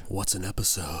back." What's an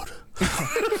episode?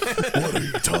 What are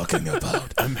you talking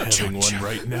about? I'm having one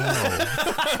right now.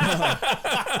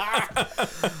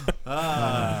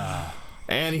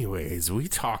 Anyways, we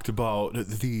talked about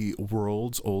the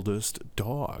world's oldest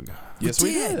dog. Yes,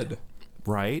 we did.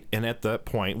 Right? And at that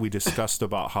point, we discussed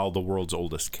about how the world's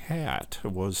oldest cat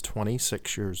was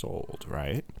 26 years old,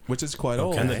 right? Which is quite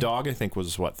old. And the dog, I think,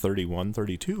 was, 31,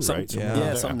 32, right? Somewhere yeah. Yeah,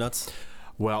 there. something nuts.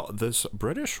 Well, this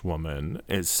British woman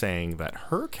is saying that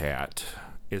her cat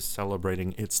is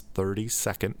celebrating its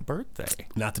 32nd birthday.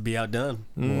 Not to be outdone.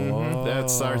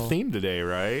 That's our theme today,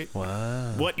 right?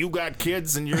 Wow. What, you got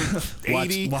kids and you're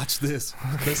 80? Watch this.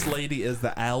 This lady is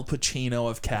the Al Pacino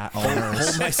of cat owners.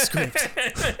 Hold my script.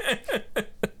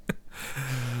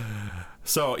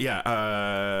 So, yeah.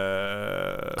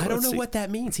 I don't know what that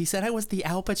means. He said I was the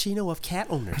Al Pacino of cat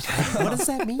owners. What does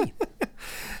that mean?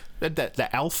 The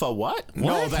alpha what?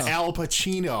 No, the Al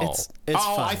Pacino. It's I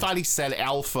fine. thought he said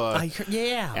alpha.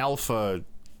 Yeah. Alpha.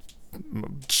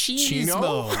 Cheese Chino?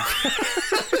 mode.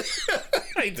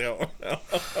 I don't know.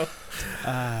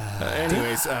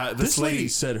 Anyways, This lady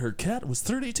said her cat was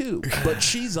 32, but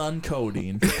she's on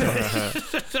codeine.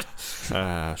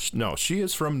 No, she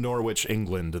is from Norwich,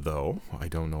 England, though. I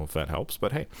don't know if that helps,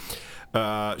 but hey.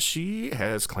 She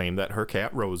has claimed that her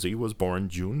cat Rosie was born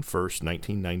June 1st,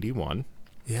 1991.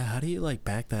 Yeah, how do you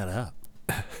back that up?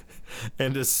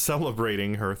 And is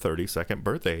celebrating her 32nd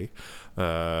birthday.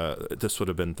 This would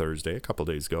have been Thursday, a couple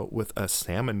days ago, with a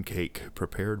salmon cake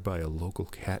prepared by a local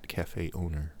cat cafe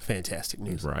owner. Fantastic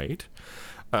news. Right.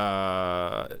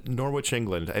 Norwich,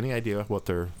 England. Any idea what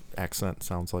their accent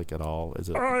sounds like at all? Is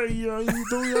it? Hey,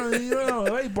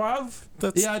 bruv.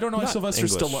 Yeah, I don't know. Not Sylvester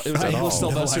English Stallone. It was at like all.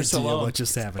 Sylvester Stallone. What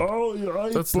just happened? Oh, yeah,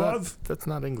 That's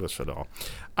not English at all.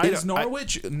 Is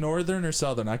Norwich northern or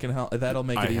southern? I can help. That'll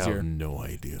make it I easier. have no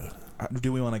idea.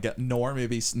 Do we want to get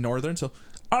maybe northern? So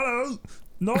Hello,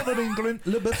 Northern England, a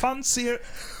little bit fancier.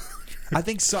 I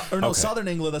think southern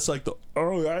England. That's like the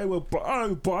Oh, yeah, well,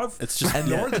 bruv. It's just and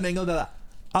northern England. They're like,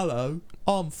 hello,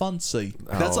 I'm fancy.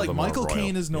 That's like the more Michael royal.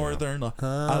 Caine is northern. Like,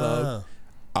 hello,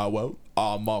 well,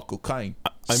 I'm Michael Caine.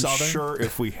 I'm Southern. sure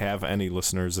if we have any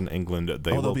listeners in England, they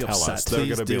they'll will be tell us. upset. They're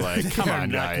Please going to be do. like, come They're on,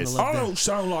 not gonna guys. love I don't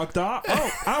sound like that.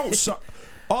 I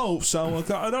don't sound like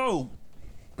that at all.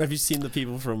 Have you seen the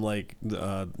people from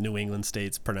New England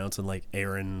states pronouncing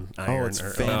Aaron? Oh, it's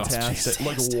fantastic.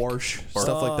 Like Warsh,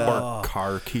 stuff like that. Or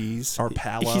car keys. Or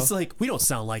Palo. He's like, we don't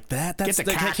sound like that. That's Get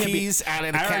the that can't be- khakis out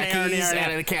of the khakis,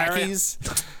 out of the khakis.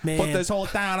 Man. Put this whole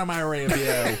down on my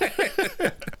review.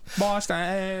 Boston,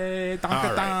 hey, Dunkin' All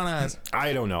right. Donuts.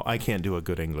 I don't know. I can't do a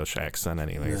good English accent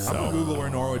anyway. I'm So. gonna Google where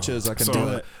Norwich is. I can So, do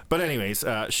it. But anyways,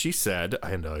 she said,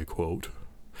 and I quote,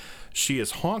 "She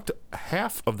has honked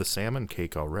half of the salmon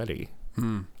cake already.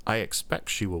 I expect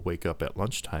she will wake up at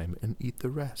lunchtime and eat the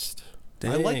rest.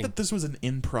 I like Dang. that this was an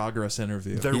in-progress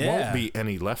interview. There Yeah. won't be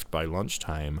any left by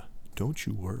lunchtime. Don't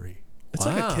you worry." It's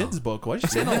like a Wow. kid's book. Why is she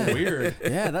saying all weird?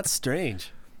 Yeah, that's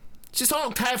strange. She's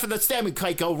honked half of the salmon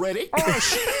cake already.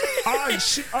 I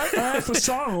have a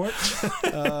sandwich.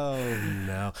 Oh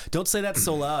no! Don't say that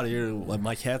so loud.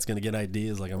 My cat's gonna get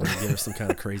ideas. I'm gonna give her some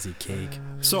kind of crazy cake.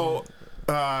 So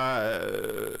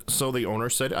the owner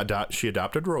said she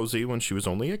adopted Rosie when she was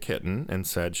only a kitten and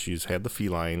said she's had the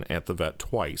feline at the vet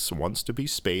twice. Once to be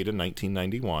spayed in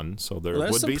 1991, so there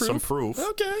Well, would there's be some proof.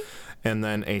 Okay. And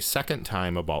then a second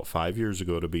time about 5 years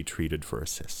ago to be treated for a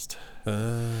cyst.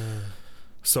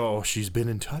 So she's been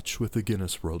in touch with the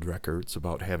Guinness World Records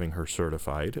about having her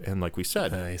certified. And like we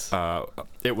said, Nice.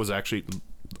 it was actually...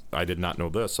 I did not know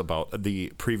this about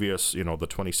the previous, the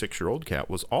 26-year-old cat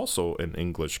was also an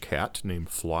English cat named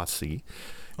Flossie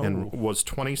and was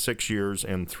 26 years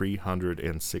and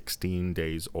 316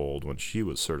 days old when she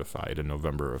was certified in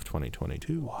November of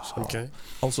 2022. Wow. So, Okay.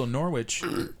 Also, Norwich,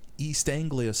 East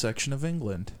Anglia section of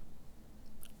England.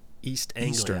 East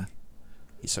Anglia. Eastern.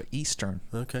 So Eastern.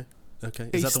 Okay.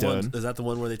 Okay. Is that the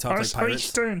one where they talk like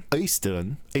pirates?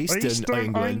 Eastern,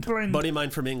 England. Buddy of mine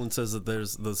from England says that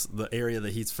there's the area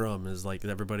that he's from is like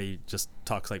everybody just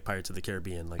talks like Pirates of the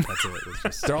Caribbean. Like that's it. It's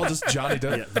just, they're all just Johnny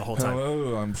Depp. Yeah, the whole time.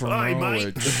 Hello, I'm from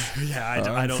Norwich. Yeah,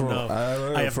 I don't know.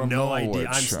 I have no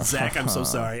idea. Zach, I'm so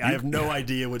sorry. I have no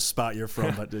idea which spot you're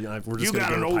from, but we're just. You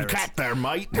got an old cat there,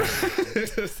 mate.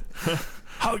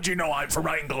 How'd you know I'm from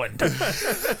England?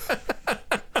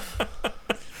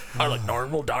 I look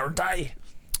normal, don't I?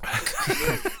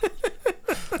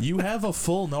 You have a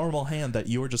full normal hand that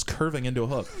you are just curving into a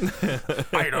hook.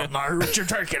 I don't know what you're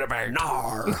talking about.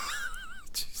 No.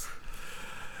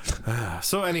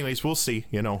 So anyways, we'll see.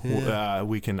 You know,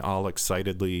 we can all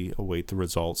excitedly await the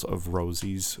results of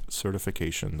Rosie's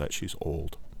certification that she's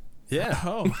old. Yeah.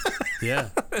 Oh. Yeah.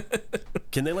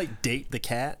 Can they like date the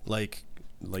cat? Like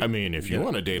I mean, if you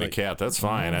want to date a cat, that's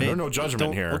fine. There's no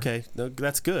judgment here. Okay, no,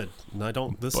 that's good. I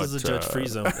don't. This is a judge-free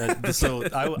zone. So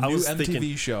I was MTV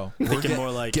thinking, show. Thinking more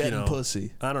like getting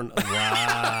pussy. I don't.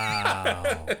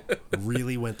 Wow.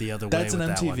 Really went the other way. That's with an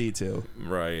that MTV one. too.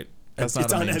 Right. That's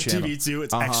it's not on a main MTV channel. too.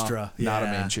 It's extra. Not a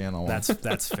main channel.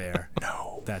 That's fair.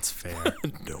 No. That's fair.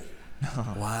 No.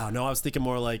 Wow. No, I was thinking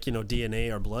more like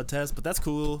DNA or blood test, but that's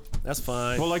cool. That's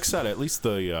fine. Well, like I said, at least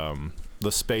the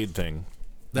spade thing.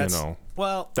 That's,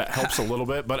 well, that helps a little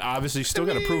bit, but obviously you still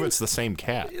got to prove it's the same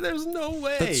cat. There's no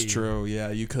way. That's true.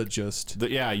 Yeah, you could just.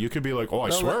 You could be like, oh,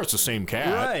 I swear it's the same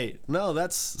cat. Right. No,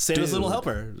 that's Santa's little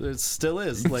helper. It still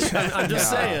is. Like I'm just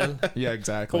saying. Yeah,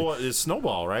 exactly. Well, it's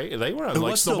Snowball, right? They were on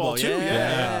like Snowball too.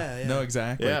 Yeah. No,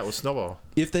 exactly. Yeah, it was Snowball.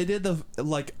 If they did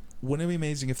wouldn't it be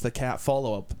amazing if the cat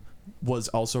follow-up was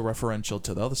also referential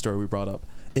to the other story we brought up?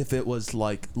 If it was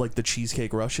like the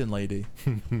Cheesecake Russian lady,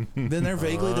 then they're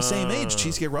vaguely the same age.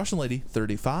 Cheesecake Russian lady,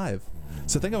 35.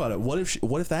 So think about it. What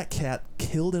if that cat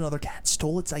killed another cat,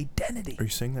 stole its identity? Are you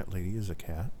saying that lady is a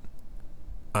cat?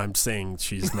 I'm saying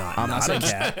she's not. I'm not saying a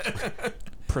cat.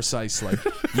 Precisely,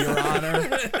 Your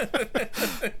Honor.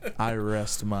 I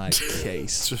rest my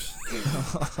case.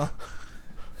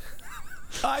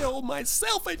 I hold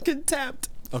myself in contempt.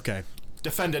 Okay.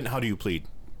 Defendant, how do you plead?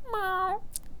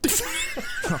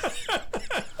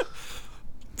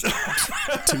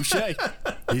 Touche.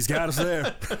 He's got us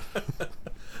there.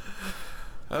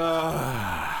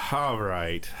 All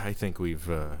right. I think we've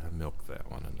milked that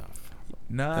one enough.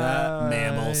 Nice.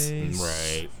 Mammals.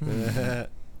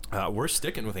 Right. We're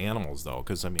sticking with animals, though,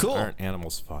 because, I mean, cool. Aren't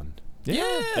animals fun?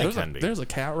 Yeah. They There's a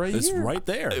cat right it's here. right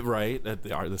there. Right.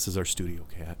 This is our studio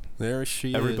cat. There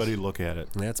she Everybody is. look at it.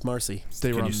 That's Marcy.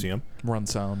 Can you see him? Run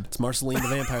sound. It's Marceline the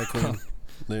Vampire Queen.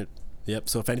 Yep.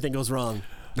 So if anything goes wrong,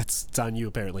 it's on you,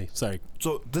 apparently. Sorry.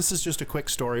 So this is just a quick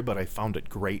story, but I found it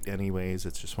great anyways.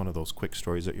 It's just one of those quick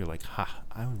stories that you're like, I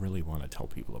really want to tell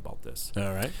people about this.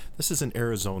 All right. This is in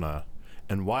Arizona,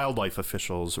 and wildlife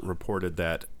officials reported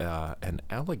that an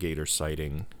alligator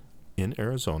sighting in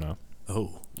Arizona.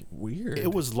 Oh, weird.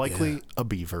 It was likely a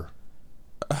beaver.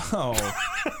 Oh.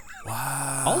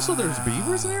 Wow. Also, there's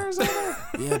beavers in Arizona?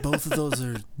 Yeah, both of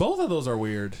those are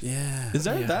weird. Yeah. Is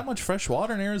there that much fresh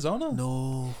water in Arizona?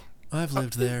 No. I've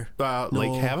lived there.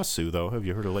 Lake Havasu, though. Have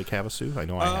you heard of Lake Havasu? I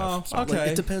know I have. So. Okay. Like,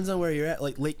 it depends on where you're at.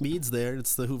 Like Lake Mead's there.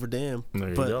 It's the Hoover Dam. There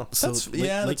you go. So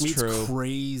Lake Mead's true.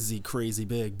 crazy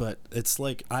big. But it's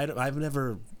like I've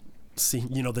never seen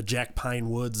the Jack Pine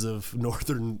Woods of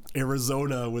northern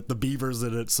Arizona with the beavers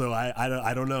in it. So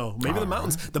I don't know. Maybe the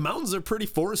mountains. The mountains are pretty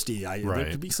foresty.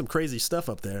 There could be some crazy stuff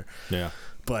up there. Yeah.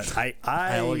 But I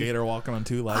alligator walking on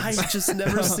two legs. I've just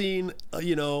never seen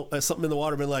something in the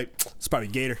water been like, it's probably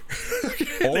a gator.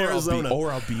 Or Arizona.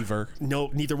 or a beaver. No,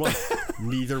 neither one.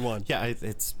 Neither one. Yeah,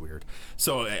 it's weird.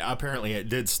 So apparently it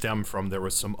did stem from there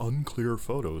was some unclear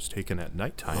photos taken at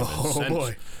nighttime and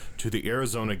sent to the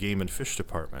Arizona Game and Fish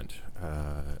Department,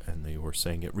 and they were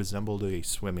saying it resembled a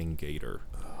swimming gator.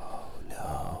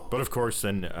 But of course,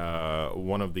 then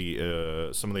some of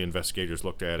the investigators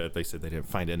looked at it. They said they didn't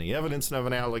find any evidence of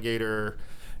an alligator,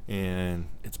 and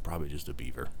it's probably just a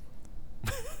beaver.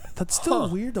 That's still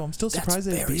weird, though. I'm still surprised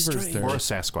they have beavers there. Or a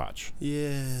Sasquatch.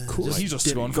 Yeah. Cool. He's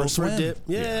just going for a swim. Dip.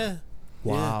 Yeah.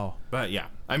 Wow. But yeah,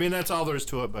 I mean that's all there is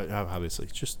to it. But obviously,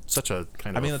 it's just such a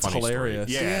kind of. It's funny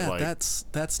hilarious. Story. Yeah,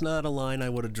 that's not a line I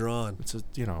would have drawn. It's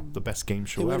the best game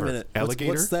show Wait ever. a minute.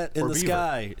 Alligator. What's that in the beaver?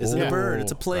 sky? Is it a bird?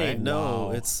 It's a plane. Right?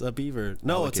 No, it's a beaver.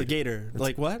 No, it's a gator.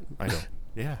 Like what? I don't.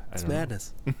 Yeah, it's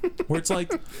madness. Where it's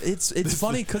like it's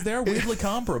funny because they're weirdly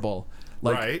comparable.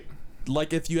 Like, right.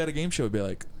 Like if you had a game show, it'd be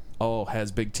like,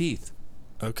 has big teeth.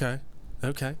 Okay. Ooh,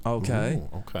 okay.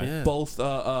 Yeah. Both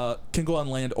can go on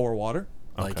land or water.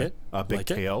 Okay. Like it. A big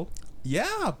tail.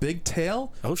 Yeah, big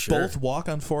tail. Oh, sure. Both walk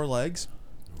on four legs.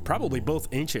 Probably both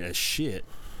ancient as shit.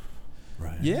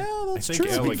 Right. Yeah, that's I think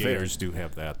true. alligators do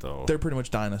have that, though. They're pretty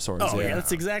much dinosaurs. Oh, yeah,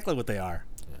 that's exactly what they are.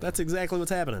 That's exactly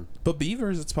what's happening. But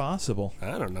beavers, it's possible.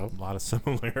 I don't know. A lot of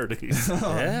similarities.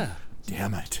 Yeah.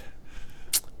 Damn it.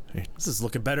 This is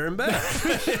looking better and better.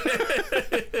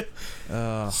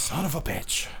 Son of a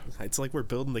bitch. It's like we're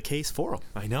building the case for them.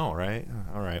 I know, right?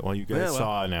 All right. Well, you guys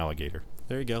saw an alligator.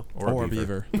 There you go. Or a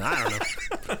beaver. I don't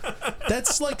know.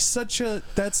 That's like such a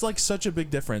big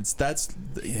difference. That's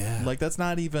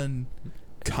not even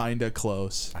kind of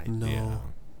close. No. Yeah.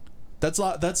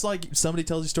 That's like somebody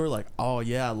tells you a story like, oh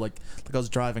yeah, like I was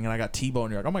driving and I got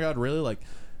T-boned. You're like, oh my god, really? Like,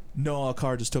 no, a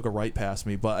car just took a right past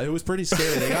me, but it was pretty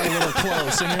scary. They got a little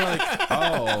close, and you're like,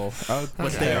 oh,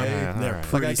 But okay. they're Right.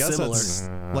 pretty Like, I guess similar.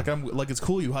 that's like it's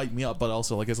cool you hyped me up, but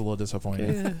also like it's a little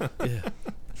disappointing. Yeah.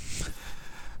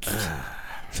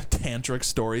 Tantric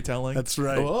storytelling. That's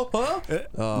right. Oh, huh?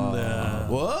 No.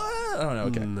 What? I don't know.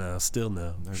 Okay. No, still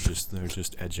no. They're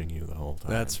just edging you the whole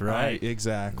time. That's right.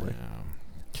 Exactly.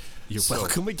 Yeah. You're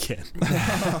welcome again.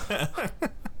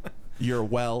 You're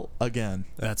well again.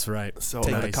 That's right. So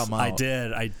Take nice. the come out. I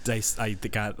did. I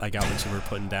got what you were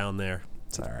putting down there.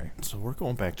 Sorry. So we're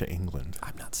going back to England.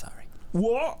 I'm not sorry.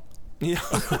 What? Yeah.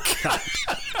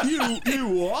 You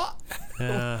what?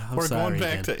 I'm We're sorry going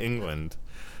back again. to England.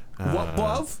 What,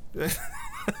 bruv?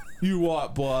 You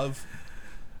what, bruv?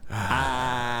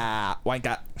 Wank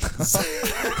up.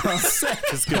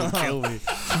 It's gonna kill me.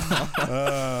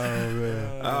 Oh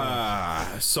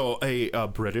man. So a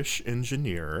British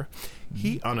engineer,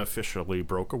 he unofficially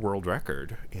broke a world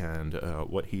record, and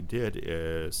what he did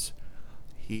is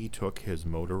he took his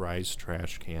motorized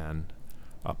trash can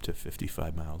up to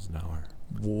 55 miles an hour.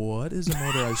 What is a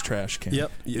motorized trash can?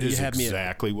 Yep. It is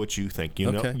exactly what you think.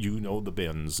 You know the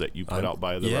bins that you put out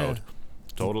by the road.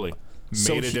 Totally.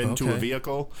 So Made it into a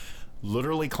vehicle,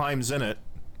 literally climbs in it.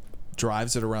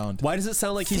 Drives it around. Why does it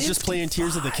sound like he's just playing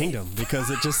Tears of the Kingdom? Because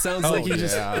it just sounds like he's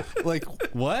just like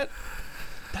what?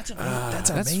 That's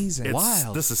amazing.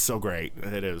 Wild. This is so great.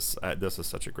 It is. This is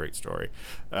such a great story.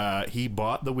 He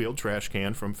bought the wheeled trash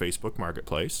can from Facebook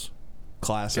Marketplace.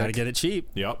 Classic. Gotta get it cheap.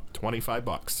 Yep,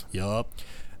 $25. Yup.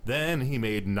 Then he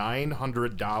made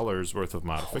 $900 worth of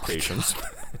modifications.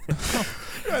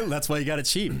 That's why he got it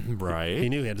cheap. Right. He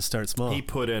knew he had to start small. He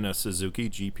put in a Suzuki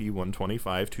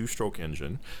GP125 two-stroke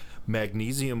engine,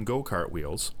 magnesium go-kart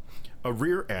wheels, a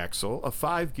rear axle, a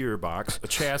 5-gearbox, a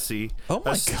chassis,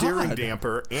 a steering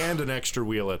damper, and an extra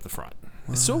wheel at the front.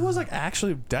 So it was like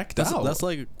actually decked out. That's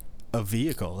like a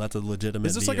vehicle. That's a legitimate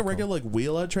Is this vehicle. like a regular like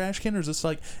wheel-out trash can, or is this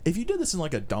like if you did this in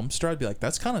like a dumpster, I'd be like,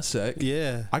 that's kind of sick.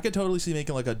 Yeah. I could totally see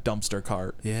making like a dumpster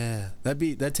cart. Yeah.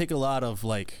 That'd take a lot of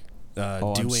like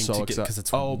I'm doing so to get excited. because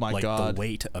it's Oh my like God. the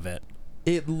weight of it.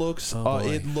 It looks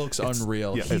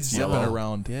unreal. yeah, He's it's zipping yellow.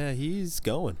 around. Yeah, he's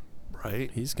going.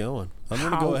 Right. He's going. I'm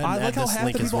gonna go ahead and I add like how this half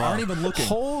link the as people well. aren't even looking.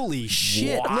 Holy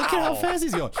shit! Look at how fast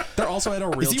he's going. They're also at a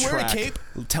real Is he wearing track. a cape?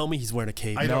 Tell me he's wearing a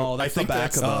cape. I No, don't. that's I think the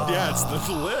back that's of the- yeah, it's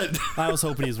the lid. I was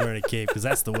hoping he was wearing a cape because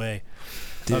that's the way.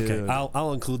 Dude. Okay,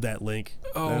 I'll include that link.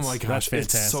 Oh my gosh,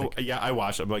 that's fantastic. it's so I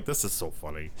watched it. I'm like, this is so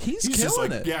funny. He's just killing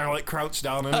like, it. Yeah, like crouched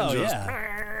down in Oh, and just.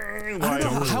 I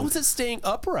don't know how is it staying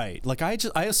upright. Like I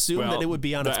assumed that it would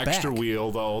be on its back. The extra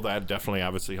wheel, though, that definitely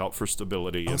obviously helped for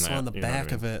stability. Also on the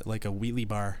back of it, like a wheelie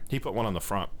bar. He put one on the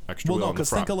front. Extra Well, wheel no, on the because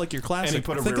front. think of like your classic. And he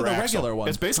put a think rear of the axle. regular one.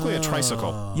 It's basically a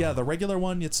tricycle. Yeah, the regular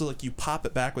one. It's like you pop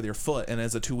it back with your foot, and it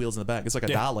has the two wheels in the back. It's like a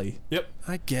dolly. Yep.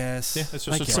 I guess. Yeah, it's just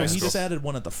I a guess. So tricycle. he just added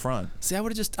one at the front. See, I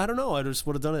would have just. I don't know. I just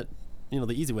would have done it.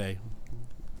 The easy way.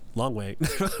 Long way.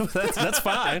 that's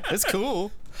fine. It's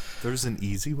cool. There's an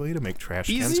easy way to make trash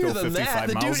cans Easier go than 55 that.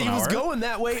 The miles dude, an he was hour. going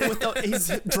that way.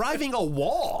 He's driving a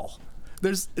wall.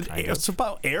 It's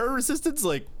about air resistance.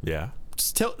 Like, Yeah.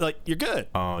 just tell. Like, you're good.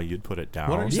 Oh, you'd put it down.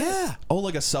 What are you saying? Yeah. Oh,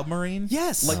 like a submarine?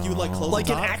 Yes. Like you like close Like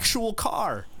the an top? actual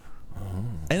car.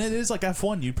 And it is like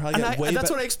F1. You'd probably get way And that's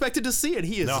better. what I expected to see, and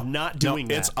he is not doing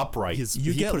that. It's upright.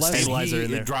 You he get put a less- and stabilizer he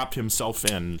in there. dropped himself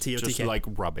in TOTK. just like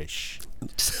rubbish.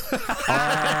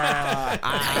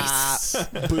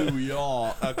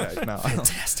 Booyah. Okay, no.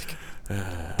 Fantastic.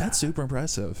 That's super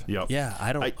impressive. Yep. Yeah,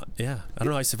 I don't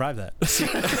know how I survived that.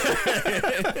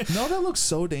 No, that looks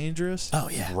so dangerous. Oh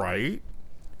yeah. Right?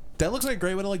 That looks like a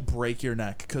great way to like break your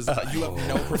neck because you have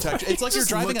no protection. It's like you're Just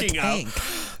driving a looking up. tank.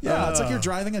 Yeah, it's like you're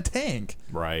driving a tank.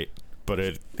 Right. But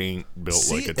it ain't built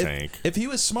like a tank. If he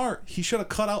was smart, he should have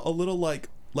cut out a little like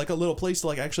like a little place to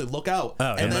like actually look out,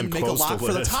 and and then make a close the lock for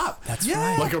the lid. top. That's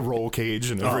yeah. right. Like a roll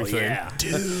cage and everything. Yeah,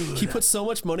 dude. He put so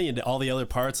much money into all the other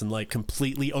parts and like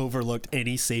completely overlooked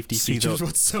any safety See, features though,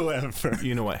 whatsoever.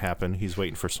 You know what happened? He's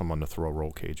waiting for someone to throw a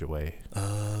roll cage away.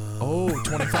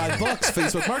 $25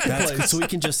 Facebook Marketplace. So he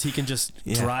can just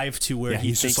drive to where he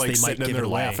he's thinks just like they might sitting in give there it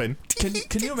away. laughing.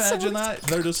 Can you imagine that?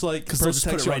 They're just like, they'll just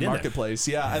put it right on in there. Marketplace.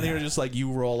 Yeah, and they're just like,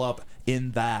 you roll up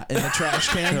in the trash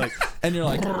can, and you're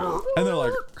like, and they're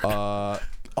like,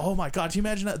 oh my God, can you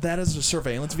imagine that as a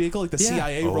surveillance vehicle? Like the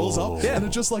CIA rolls up, and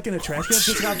it's just like in a trash can,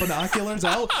 just got binoculars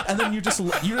out, and then you just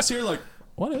hear like,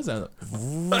 what is that?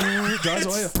 Drives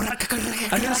away.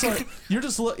 And you're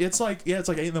just like, it's like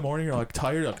 8 a.m. You're like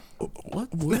tired. You're like,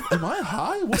 what? Am I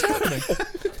high? What's happening?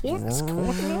 What's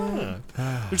going on?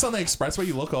 There's on the expressway.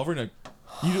 You look over and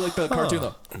you do like the cartoon,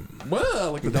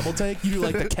 like the double take. You do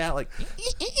like the cat, like.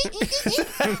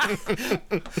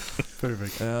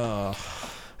 Perfect.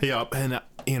 Yeah, and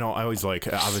I always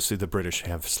like, obviously the British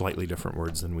have slightly different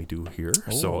words than we do here.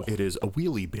 So it is a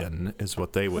wheelie bin is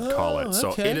what they would call it.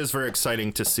 So it is very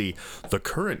exciting to see the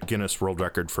current Guinness World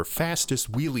Record for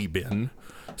fastest wheelie bin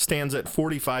stands at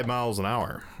 45 miles an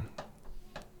hour.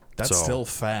 That's still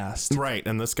fast. Right,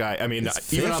 and this guy, I mean,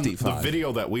 even on the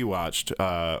video that we watched,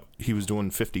 he was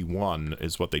doing 51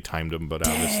 is what they timed him, but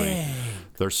obviously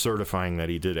they're certifying that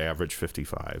he did average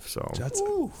 55, so. That's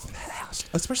fast.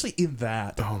 Especially in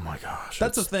that. Oh my gosh.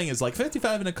 That's the thing, is like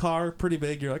 55 in a car, pretty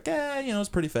big, you're like, it's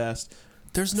pretty fast.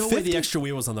 There's no way the extra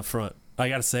wheel was on the front. I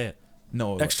gotta say it.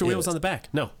 No. Extra wheel was on the back.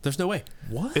 No, there's no way.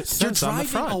 What? It starts You're on the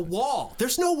driving front. a wall.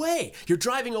 There's no way. You're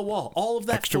driving a wall. All of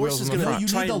that Extra force wheels is on the going front. to You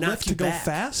try need the and knock lift you to go back.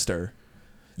 faster.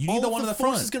 You need All the of one in the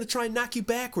force front. is going to try and knock you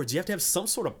backwards. You have to have some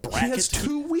sort of bracket. He has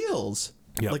 2 wheels.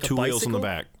 Yeah, like a 2 wheels in the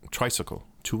bicycle? back. Tricycle.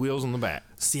 2 wheels in the back.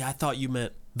 See, I thought you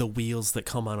meant the wheels that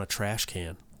come on a trash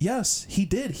can. Yes, he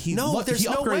did. There's no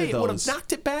way. It would have those.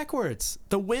 knocked it backwards.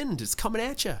 The wind is coming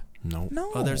at you. No.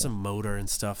 Oh, there's a motor and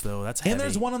stuff, though. That's heavy. And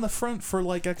there's one on the front for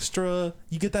like extra.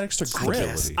 You get that extra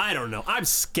grip. I don't know. I'm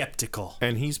skeptical.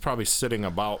 And he's probably sitting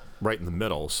about right in the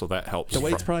middle, so that helps. The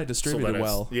weight's probably distributed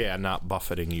well. Yeah, not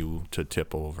buffeting you to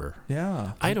tip over.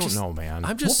 Yeah. I don't know, man.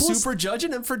 I'm just super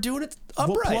judging him for doing it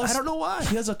upright. Plus, I don't know why.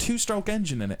 He has a 2-stroke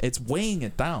engine in it. It's weighing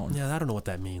it down. Yeah, I don't know what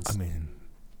that means. I mean,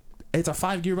 It's a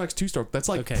 5 gearbox 2-stroke. That's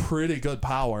like pretty good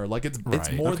power. Like it's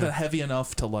more than heavy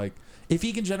enough to like. If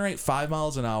he can generate 5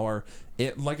 miles an hour,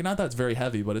 it like not that it's very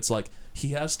heavy, but it's like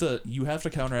you have to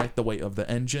counteract the weight of the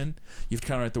engine. You have to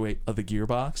counteract the weight of the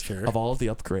gearbox, of all of the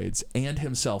upgrades, and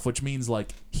himself, which means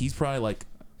like he's probably like,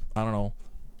 I don't know,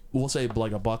 we'll say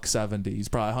like $170. He's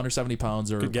probably 170 pounds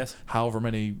or however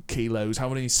many kilos, how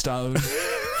many stone.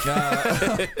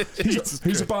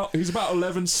 He's about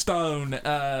 11 stone.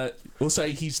 We'll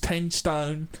say he's 10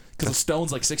 stone. Because a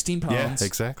stone's like 16 pounds. Yeah,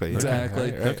 exactly.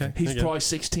 Okay. He's probably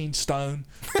 16 stone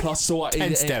plus the weight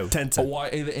 10 stone. 10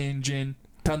 weight of the engine.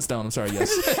 10 stone, I'm sorry,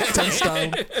 yes. 10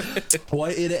 stone.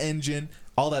 Weight of the engine.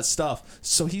 All that stuff.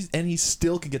 So he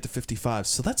still can get to 55.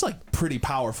 So that's like pretty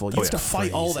powerful. He has to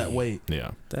fight all that weight.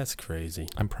 Yeah. That's crazy.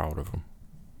 I'm proud of him.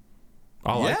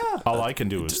 All I can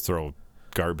do is throw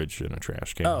garbage in a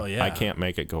trash can. Oh, yeah. I can't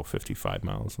make it go 55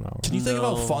 miles an hour. Can you think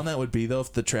about how fun that would be, though,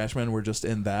 if the trashmen were just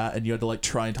in that and you had to, like,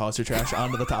 try and toss your trash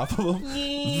onto the top of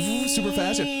them? Super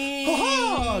fast.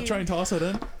 Try and toss it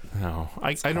in. No.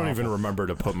 I don't even remember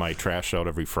to put my trash out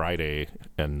every Friday.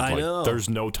 And I know. There's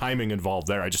no timing involved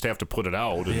there. I just have to put it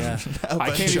out. And Yeah.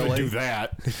 I can't even do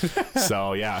that.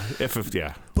 So, yeah.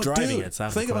 But driving dude, it's out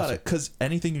of think the about question. it, because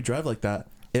anything you drive like that,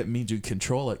 it means you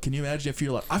control it. Can you imagine if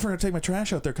you're like, I forgot to take my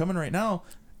trash out, they're coming right now.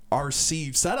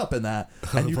 RC setup in that,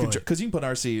 and you can, because you can put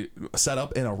RC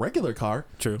setup in a regular car.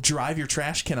 True. Drive your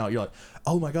trash can out. You're like,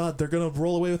 oh my god, they're gonna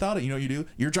roll away without it. You know what you do?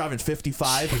 You're driving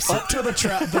 55 up to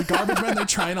the garbage men. They're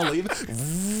trying to leave.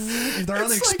 They're on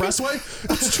the expressway.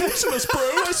 It's chasing us, bro.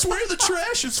 I swear the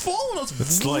trash is following us.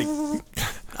 It's like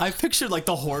I pictured like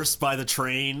the horse by the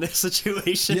train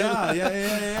situation.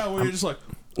 Yeah. Where you're just like,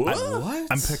 what?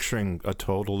 I'm picturing a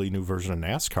totally new version of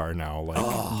NASCAR now.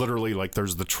 Like literally, like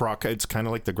there's the truck. It's kind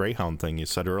of like the Greyhound thing you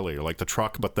said earlier. Like the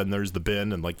truck, but then there's the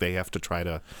bin, and like they have to try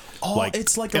to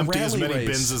it's like a empty as rally many race.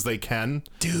 bins as they can.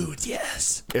 Dude,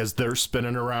 yes. As they're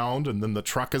spinning around, and then the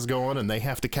truck is going, and they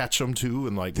have to catch them too,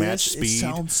 and like match speed. It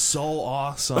sounds so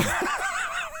awesome.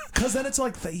 Because then it's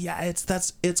like,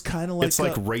 it's kind of like it's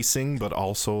like racing, but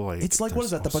also like it's like, what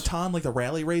is that? The baton, like the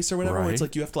rally race or whatever. Where Right. it's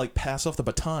like you have to like pass off the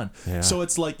baton. Yeah. So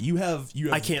it's like you have.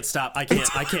 I can't stop. I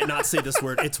can't not say this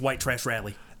word. It's white trash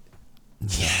rally.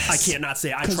 Yes. I can't not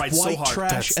say it. I 'Cause tried white so hard.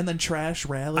 trash and then trash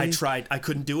rally. I tried. I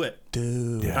couldn't do it.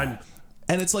 Dude. Yeah.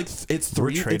 And it's like it's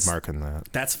We're three. trademarking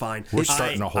that. That's fine. We're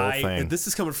starting a whole thing. This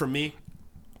is coming from me.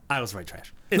 I was right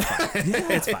trash. It's fine.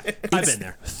 It's fine. I've been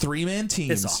there. 3-man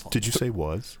teams. It's awful. Did you say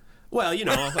was? Well, you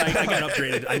know, I got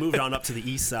upgraded. I moved on up to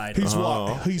the east side. He's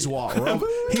what? Moving up to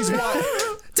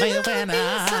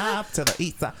the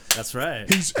east side. That's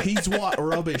right. He's what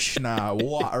rubbish now.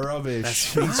 What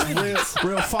rubbish. He's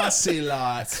real fussy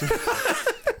lot.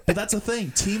 But that's the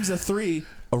thing. Teams of 3,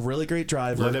 a really great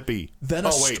driver. Let it be. Then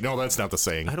wait, no, that's not the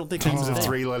saying. I don't think teams that's of the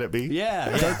 3, let it be.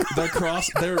 Yeah. They're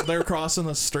crossing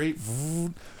the street.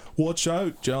 Watch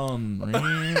out, John.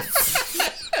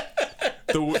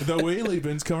 The wheelie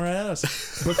bin's coming at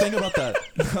us. But think about that.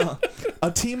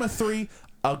 A team of 3,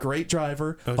 a great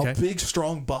driver, a big,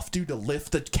 strong, buff dude to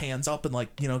lift the cans up and, like,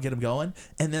 you know, get them going,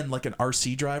 and then, like, an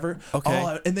RC driver.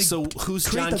 Okay. And they so who's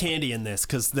John Candy in this?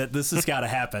 Because this has got to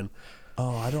happen.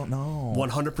 Oh, I don't know.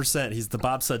 100%. He's the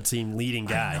bobsled team leading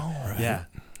guy. I know, right? Yeah.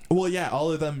 Well, yeah,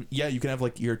 all of them. Yeah, you can have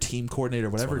like your team coordinator,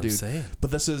 whatever, dude.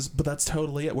 But that's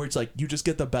totally it. Where it's like you just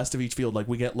get the best of each field. Like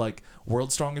we get like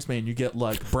World's Strongest Man. You get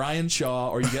like Brian Shaw,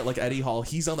 or you get like Eddie Hall.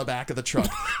 He's on the back of the truck.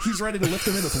 He's ready to lift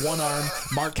him in with one arm.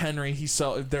 Mark Henry.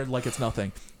 They're like it's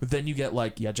nothing. But then you get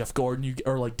like Jeff Gordon.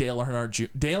 Or like Dale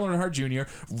Earnhardt Jr.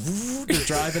 They're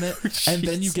driving it, and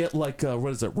then you get like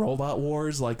what is it? Robot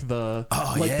Wars. Like the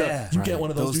you get one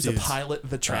of those dudes to pilot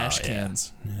the trash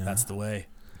cans. Yeah. That's the way.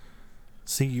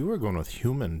 See, you were going with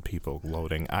human people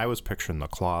loading. I was picturing the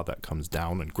claw that comes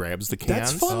down and grabs the cans.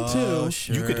 That's fun too.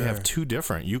 Sure. You could have 2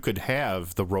 different. You could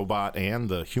have the robot and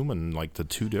the human, like the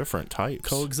 2 different types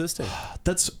Coexisting.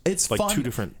 It's like fun. 2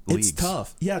 different leagues. It's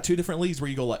tough. Yeah, 2 different leagues where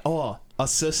you go like,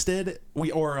 assisted,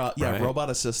 robot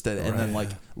assisted, and then like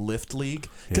lift league.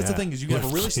 Because the thing is, you can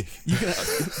have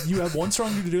you have one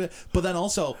strong dude to do it, but then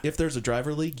also if there's a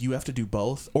driver league, you have to do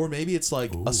both, or maybe it's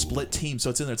like a split team. So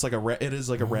it's in there. It's like it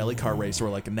is like a rally car race, or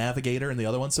like a navigator and the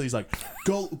other one. So he's like,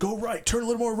 go right, turn a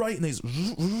little more right, and he's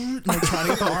like trying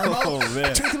to get the arm out. Oh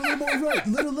man, take it a little more right, a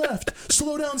little left,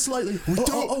 slow down slightly. We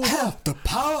don't have the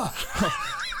power.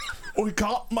 We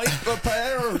can't make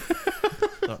repair.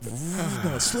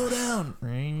 Slow down.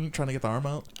 Trying to get the arm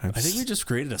out. I think we just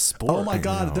created a sport. Oh my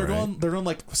god, they're going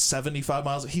like 75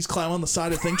 miles. He's climbing on the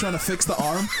side of the thing trying to fix the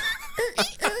arm.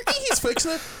 He's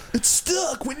fixing it. It's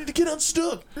stuck. We need to get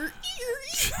unstuck.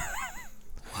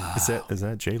 Wow. Is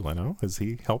that Jay Leno? Is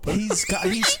he helping? He's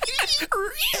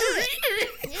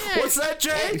What's that,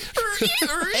 Jay?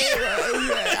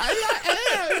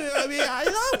 I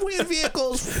love wheeled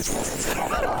vehicles.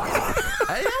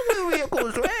 I love wheeled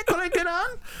vehicles. Can I get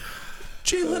on?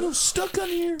 Jay Leno's stuck on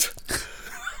here.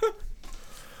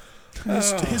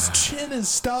 His chin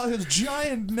is his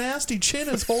giant nasty chin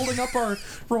is holding up our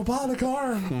robotic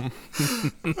arm.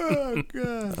 Oh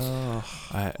god!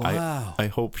 Wow! I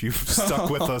hope you've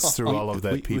stuck with us through all of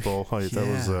that, people. That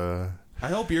was. I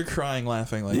hope you're crying,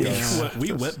 laughing like us.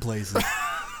 We went places. We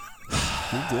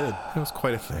did. It was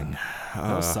quite a thing.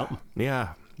 That was something. Yeah,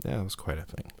 it was quite a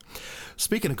thing.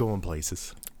 Speaking of going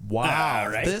places, wow,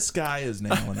 right? This guy is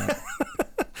nailing it.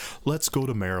 Let's go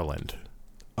to Maryland.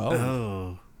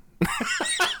 Oh.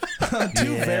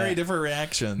 Two very different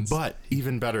reactions, but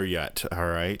even better yet. All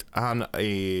right, on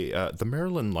the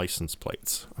Maryland license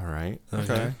plates. All right,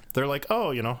 okay. They're like,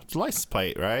 it's a license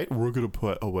plate, right? We're gonna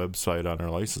put a website on our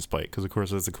license plate because, of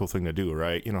course, that's a cool thing to do,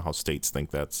 right? You know how states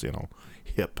think that's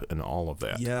hip and all of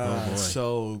that. Yeah,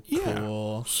 so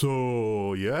cool.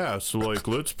 So like,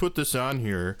 let's put this on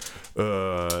here.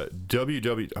 I'm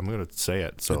gonna say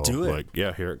it. So do it. Like,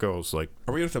 yeah, here it goes. Like,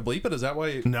 are we gonna have to bleep it? Is that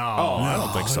why? No, I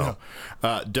don't think so.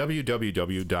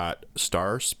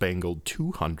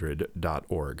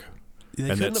 www.starspangleded200.org.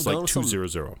 And that's like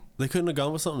 200. They couldn't have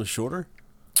gone with something shorter.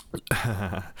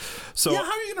 So how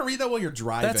are you gonna read that while you're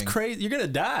driving? That's crazy. You're gonna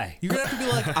die. You're gonna have to be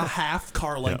like a half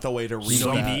car length away to read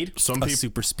that. Some people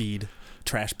super speed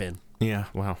trash bin. Yeah,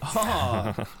 wow.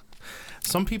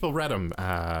 Some people read them.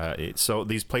 So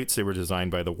these plates, they were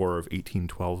designed by the War of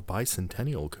 1812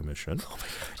 Bicentennial Commission. Oh my God.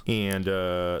 And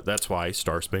that's why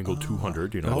Star Spangled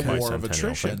 200, bicentennial War of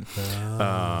attrition.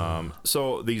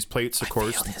 So these plates, of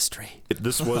course, failed history.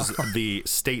 This was the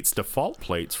state's default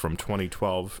plates from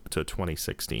 2012 to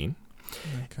 2016.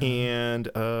 Okay. And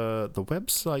the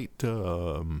website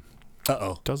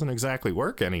doesn't exactly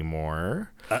work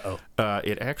anymore.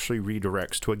 It actually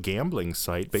redirects to a gambling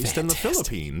site based in the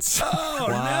Philippines. Oh,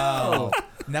 wow. No.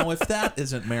 Now, if that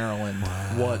isn't Maryland,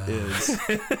 what is?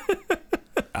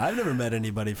 I've never met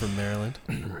anybody from Maryland.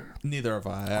 Neither have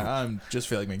I. I'm just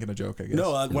feeling like making a joke, I guess.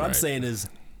 No, what I'm saying is,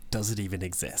 does it even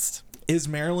exist? Is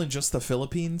Maryland just the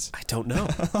Philippines? I don't know.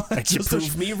 You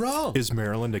proved me wrong. Is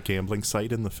Maryland a gambling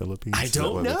site in the Philippines? I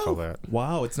don't know. They call that?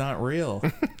 Wow, it's not real.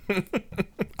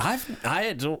 I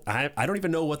don't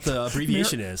even know what the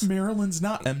abbreviation is. Maryland's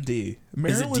not MD.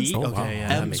 Maryland's Is it D? Oh, Okay, wow. yeah. MD.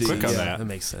 That makes Quick sense. on that. That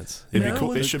makes sense. It'd be cool.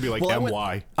 Maryland- It should be like Well,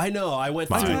 MY. I know. I went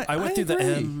through. I went through the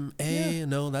agree. M-A.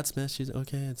 No, that's Massachusetts.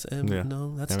 Okay, it's M. Yeah.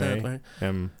 No, that's MA, not right.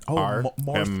 M-R,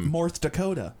 North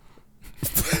Dakota.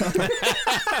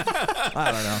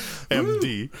 I don't know.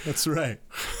 M-D. That's right.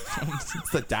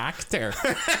 It's the doctor.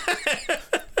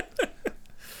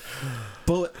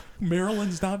 But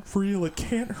Maryland's not real. It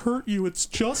can't hurt you. It's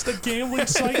just a gambling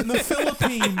site in the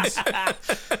Philippines.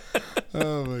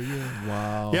 Oh my god!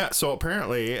 Wow. Yeah, so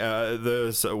apparently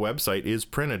this website is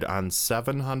printed on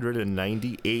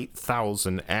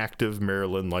 798,000 active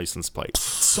Maryland license plates.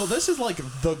 So this is like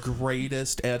the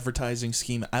greatest advertising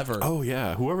scheme ever. Oh,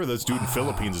 yeah. Whoever this dude in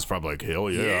Philippines is probably like,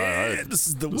 hell yeah. This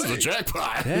is the This is way. a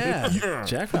jackpot. Yeah,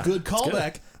 jackpot. Good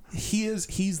callback.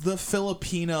 He's the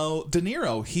Filipino De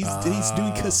Niro. He's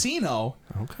doing Casino.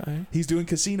 Okay. He's doing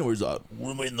Casino. He's like,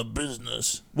 we're in the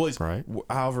business. Well, he's Right.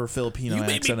 However Filipino You made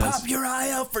me accent pop is. your eye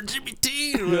out for Jimmy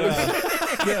T.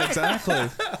 Yeah, exactly.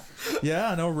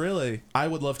 Yeah, no, really. I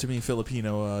would love to meet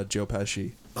Filipino Joe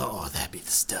Pesci. Oh, that'd be the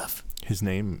stuff. His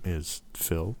name is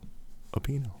Phil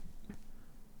Apino.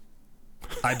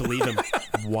 I believe him.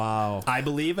 Wow. I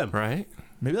believe him. Right?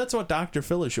 Maybe that's what Dr.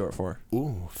 Phil is short for.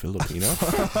 Ooh, Filipino.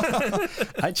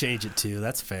 I change it too.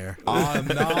 That's fair. I'm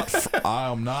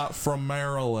not from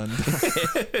Maryland.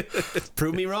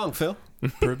 Prove me wrong, Phil.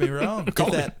 Prove me wrong. Call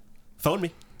Get me. that. Phone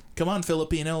me. Come on,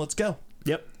 Filipino, let's go.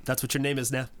 Yep, that's what your name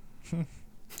is now.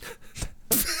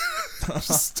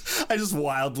 I just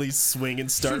wildly swing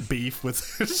and start beef with.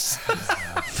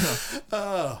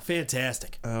 Oh,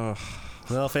 fantastic. Well,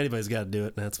 if anybody's got to do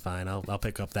it, that's fine. I'll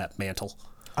pick up that mantle.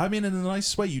 I mean, in a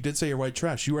nice way, you did say you're white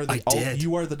trash. You are the I did.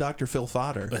 you are the Dr. Phil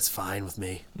fodder. That's fine with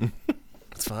me.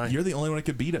 It's fine. You're the only one that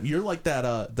could beat him. You're like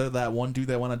that one dude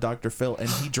that went on Dr. Phil, and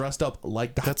he dressed up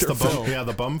like Dr. That's the Phil. bum. Yeah,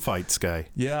 the bum fights guy.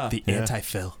 Yeah. the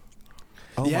anti-Phil.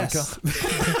 Oh Yes. my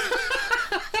god.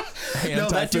 No,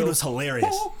 that dude was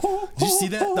hilarious. Did you see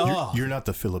that? Oh. You're not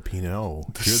the Filipino.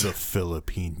 You're the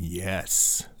Philippine.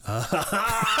 Yes.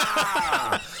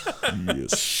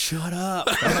 Yes. Shut up.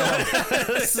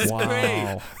 This is Wow.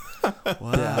 great.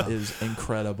 Wow. That is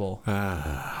incredible.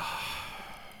 Well,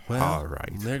 All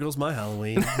right. there goes my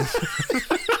Halloween.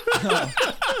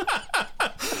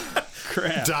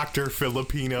 Crap. Dr.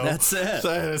 Filipino. That's it.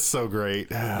 That is so great.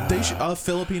 A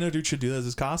Filipino dude should do that as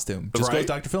his costume. Just go Right. with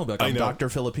Dr. Phil. Be like, I I'm know. Dr.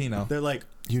 Filipino. They're like,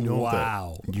 You know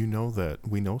wow. that. You know that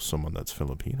we know someone that's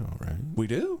Filipino, right? We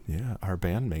do? Yeah, our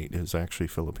bandmate is actually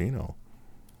Filipino.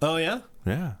 Oh, yeah?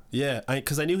 Yeah. Yeah,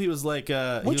 because I knew he was like...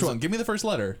 Which one? Give me the first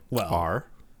letter. Well, R.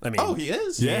 I mean... Oh, he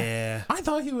is? Yeah. I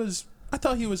thought he was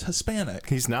Hispanic.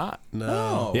 He's not. No.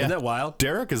 Oh. Isn't Yeah. that wild?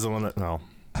 Derek is the one that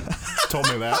told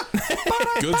me that.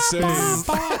 Good save.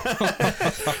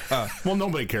 Well,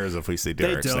 nobody cares if we say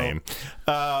Derek's don't. name.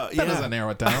 That doesn't narrow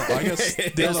it down. Well, I guess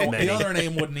the many. other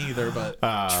name wouldn't either, but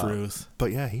Truth.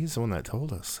 But yeah, he's the one that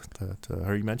told us that,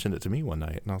 or he mentioned it to me one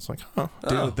night, and I was like, huh.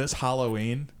 dude, this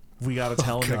Halloween, we gotta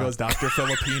tell him it goes Dr.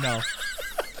 Filipino.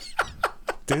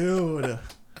 Dude.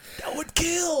 That would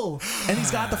kill. And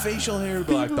he's got the facial hair.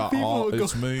 Be like,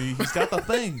 it's me. He's got the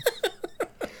thing.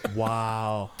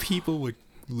 Wow. People would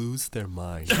lose their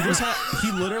mind.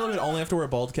 He literally would only have to wear a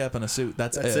bald cap and a suit.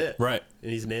 That's it. Right.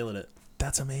 And he's nailing it.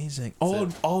 That's amazing.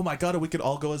 Oh my god, we could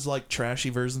all go as like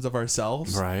trashy versions of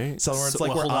ourselves. Right. So where it's like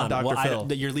well, we're hold on Dr.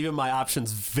 Phil. You're leaving my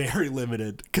options very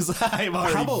limited because I'm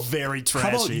already very trashy.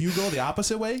 How about you go the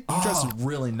opposite way? You dress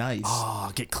really nice.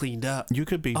 Oh, get cleaned up. You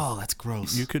could be. Oh, that's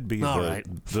gross. You could be All the,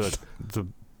 right. the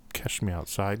Catch Me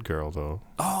Outside girl, though.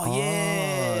 Oh,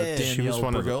 yeah. She was Danielle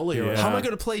one of the- Bergoli or yeah. How am I going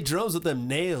to play drums with them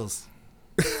nails?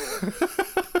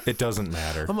 It doesn't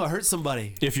matter. I'm going to hurt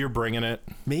somebody. If you're bringing it,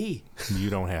 Me. you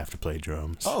don't have to play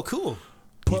drums. Oh, cool.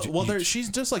 She's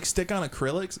just like stick on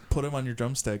acrylics, put them on your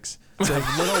drumsticks. It's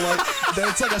like little like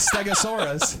it's like a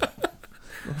stegosaurus.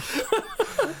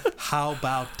 How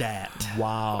about that?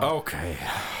 Wow. Okay.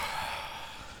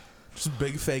 Just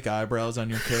big fake eyebrows on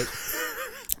your kit.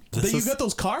 You got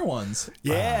those car ones.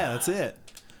 Yeah, that's it.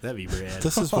 That'd be rad.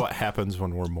 This is what happens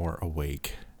when we're more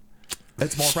awake.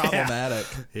 It's more problematic.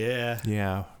 Yeah.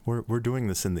 Yeah, we're doing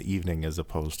this in the evening as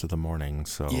opposed to the morning,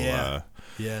 so Yeah.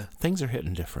 Yeah. things are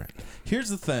hitting different. Here's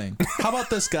the thing. How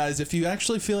about this, guys? If you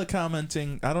actually feel like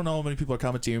commenting, I don't know how many people are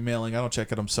commenting, emailing. I don't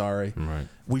check it. I'm sorry. Right.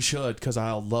 We should, because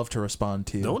I'll love to respond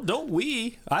to you. Don't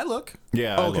we? I look.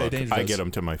 Yeah, Okay, I dangerous. get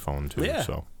them to my phone too. Yeah.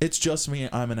 So It's just me.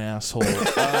 I'm an asshole.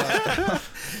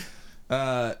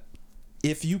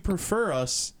 if you prefer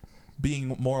us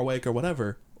being more awake or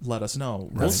whatever, let us know.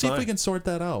 We'll see if we can sort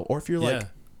that out. Or if you're like,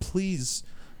 please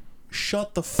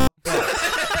shut the fuck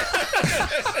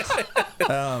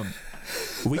up.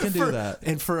 We can do that.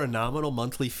 And for a nominal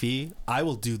monthly fee, I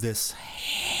will do this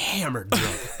hammered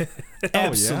drunk.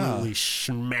 Absolutely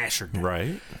smashed.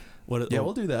 Right?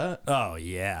 We'll do that. Oh,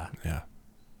 yeah. Yeah.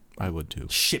 I would too.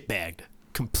 Shitbagged.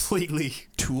 Completely.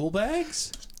 Tool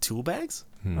bags? Tool bags?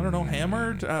 I don't know.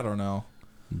 Hammered? I don't know.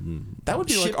 That would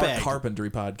be like our carpentry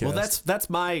podcast. Well, that's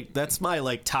my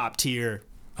like top tier.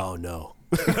 Oh no,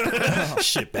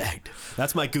 shitbagged.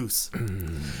 That's my goose.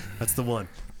 That's the one.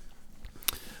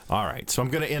 All right, so I'm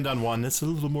going to end on one that's a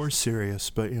little more serious,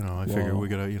 but I figure we're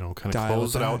gonna kind of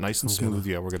close it out nice and smooth.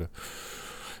 Yeah, we're gonna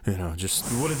just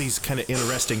one of these kind of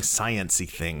interesting sciencey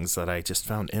things that I just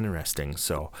found interesting.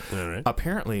 So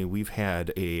apparently we've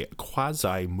had a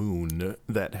quasi moon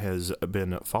that has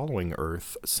been following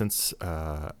Earth since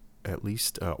at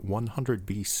least 100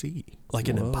 BC. Like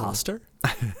an imposter?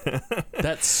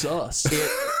 That's sus.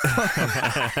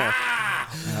 I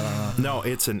don't know. No,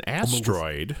 it's an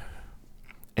asteroid.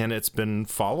 And it's been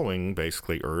following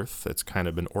basically Earth. It's kind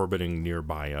of been orbiting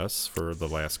nearby us for the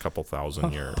last couple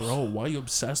thousand years. Bro, why are you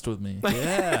obsessed with me?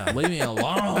 Yeah, leave me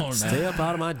alone. Stay up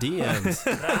out of my DMs.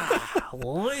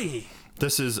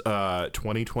 This is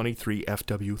 2023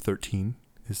 FW13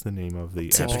 is the name of the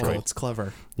asteroid. It's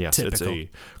clever. Yes, it's a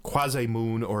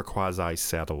quasi-moon or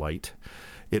quasi-satellite.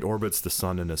 It orbits the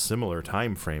sun in a similar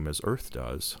time frame as Earth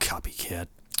does. Copycat.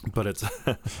 But it's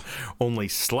only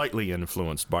slightly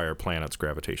influenced by our planet's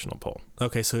gravitational pull.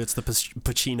 Okay, so it's the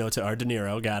pacino to our De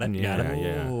Niro. Got it.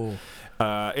 Yeah.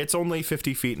 It's only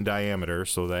 50 feet in diameter,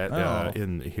 so that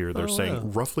in here they're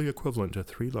saying roughly equivalent to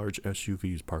 3 large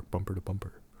SUVs parked bumper to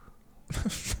bumper.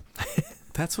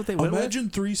 That's what they went Imagine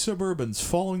with? 3 Suburbans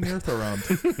following the Earth around.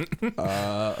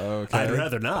 Okay. I'd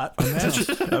rather not.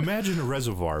 Imagine a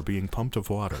reservoir being pumped of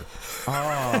water.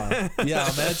 Yeah,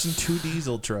 imagine 2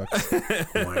 diesel trucks.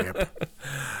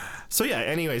 So yeah,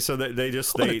 anyway, so they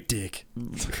dick.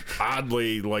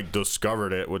 oddly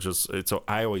discovered it, which is so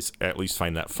I always at least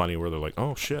find that funny where they're like,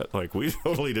 oh shit, we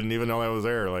totally didn't even know that was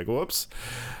there, whoops.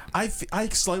 I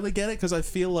slightly get it because I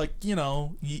feel like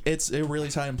it's really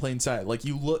tied in plain sight. Like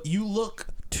you look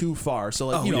too far,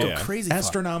 so crazy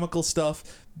astronomical stuff.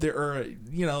 They're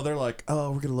like,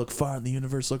 oh, we're gonna look far in the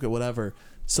universe, look at whatever.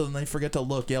 So then they forget to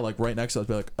look, right next to us,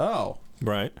 be like, oh.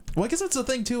 Right. Well, I guess that's the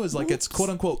thing too, is it's quote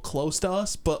unquote close to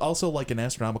us, but also in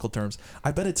astronomical terms,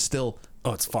 I bet it's still.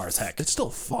 Oh, it's far as heck. It's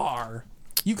still far.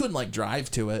 You couldn't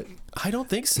drive to it. I don't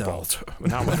think so. Well,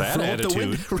 not with that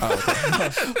attitude.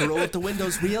 Roll up the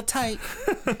windows real tight.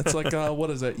 It's like what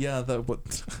is it? Yeah,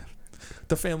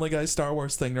 the Family Guy Star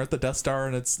Wars thing. They're at the Death Star,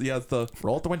 and it's the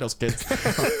roll up the windows, kids.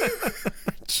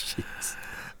 Jeez.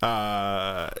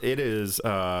 It is.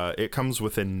 It comes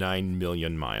within 9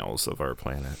 million miles of our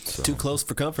planet. So. Too close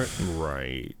for comfort.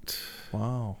 Right.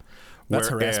 Wow. That's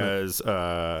Whereas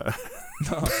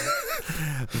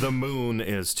the moon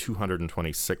is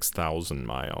 226,000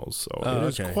 miles, so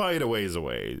it is quite a ways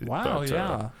away. Wow.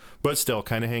 But, but still,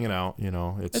 kind of hanging out.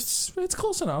 It's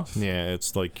close enough. Yeah,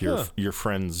 it's like your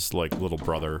friend's little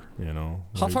brother.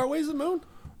 How far away is the moon?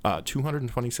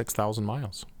 226,000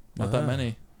 miles. Not that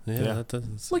many. Yeah, that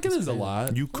doesn't. It is a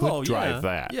lot. You could drive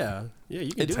that. Yeah,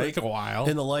 you can It'd take a while.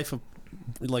 In the life of,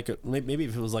 maybe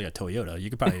if it was a Toyota, you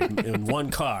could probably in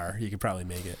one car you could probably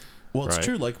make it. Well, it's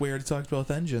true. Like we already talked about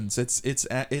with engines,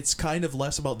 it's kind of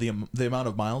less about the amount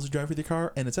of miles you drive with your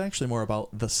car, and it's actually more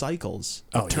about the cycles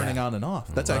of turning on and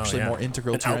off. That's actually more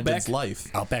integral to your engine's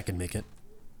life. Outback can make it.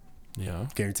 Yeah,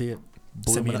 guarantee it.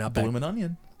 Bloomin'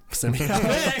 onion. Shrimp on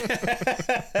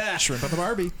the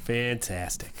Barbie.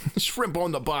 Fantastic. Shrimp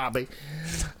on the Barbie.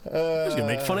 Just gonna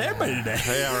make fun of everybody today.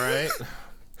 Yeah, right.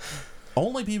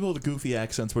 Only people with goofy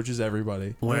accents, which is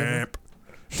everybody.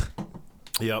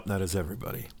 Yep, that is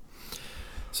everybody.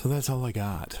 So that's all I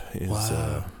got. Is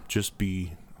just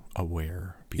be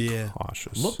aware, be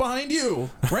cautious. Look behind you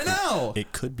right now.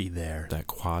 It could be there. That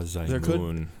quasi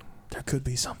moon. There could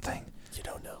be something. You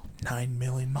don't know. 9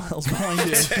 million miles behind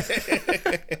you.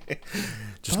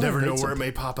 Just never know where it may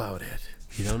pop out at.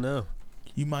 You don't know.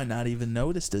 You might not even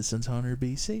notice this since 100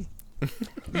 BC. You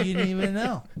didn't even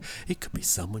know. It could be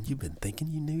someone you've been thinking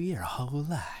you knew your whole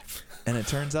life. And it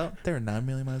turns out they're 9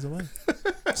 million miles away.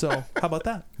 So, how about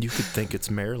that? You could think it's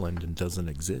Maryland and doesn't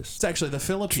exist. It's actually the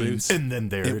Philippines. And then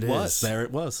there it is. There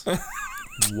it was.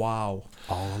 Wow.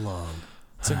 All along.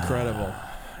 It's incredible.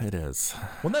 It is.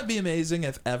 Wouldn't that be amazing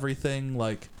if everything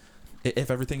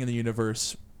in the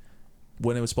universe,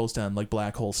 when it was supposed to end,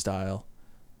 black hole style,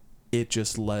 it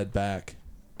just led back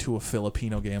to a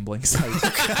Filipino gambling site.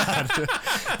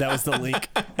 That was the link.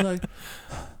 Like,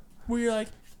 where you're like,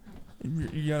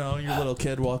 you know, your little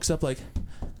kid walks up like,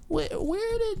 where did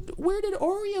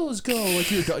Oreos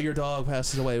go? Like your dog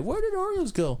passes away. Where did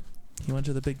Oreos go? He went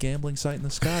to the big gambling site in the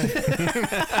sky.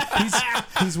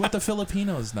 he's with the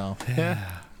Filipinos now. Yeah.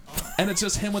 And it's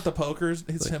just him with the pokers.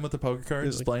 It's him with the poker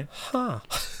cards like, playing. Huh.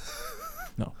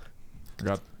 No.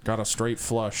 Got a straight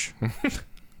flush. I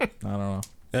don't know.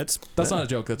 That's not a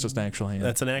joke. That's just an actual hand.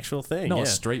 That's an actual thing. No, yeah. a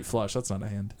straight flush. That's not a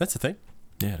hand. That's a thing.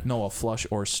 Yeah. No, a flush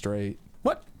or straight.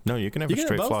 What? No, you can have a can have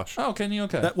straight both? flush. Oh, can you?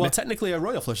 Okay. Well, technically, a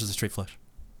royal flush is a straight flush.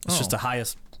 It's just the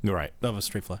highest Right. of a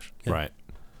straight flush. Yeah. Right.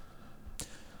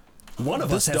 One of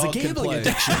This us has a dog can gambling play.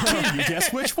 addiction. Can you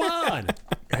guess which one?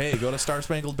 Hey, go to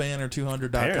StarSpangledBanner200.com.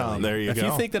 Apparently. There you if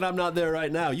go. you think that I'm not there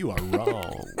right now, you are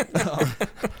wrong.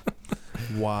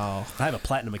 Wow. I have a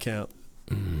platinum account.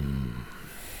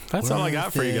 That's all I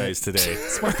got for you guys today.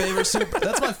 That's my favorite super.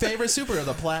 That's my favorite super,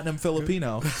 the Platinum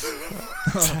Filipino.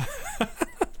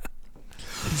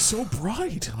 He's so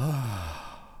bright.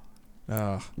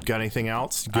 Got anything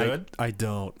else? Good. I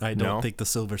don't No? think the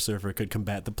Silver Surfer could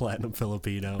combat the Platinum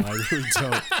Filipino. I really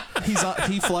don't.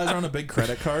 He flies around a big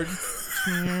credit card.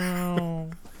 No,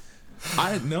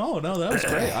 that was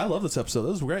great. I love this episode. That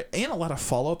was great, and a lot of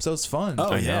follow-ups. That was fun.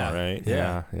 Oh, I yeah. know, right?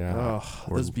 Yeah. Yeah. Oh,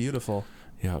 that was beautiful.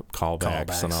 Yeah,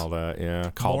 callbacks and all that.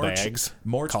 Yeah, call bags.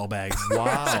 More Call bags. Wow.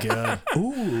 That's good.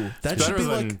 Ooh, that Better should be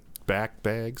than like. back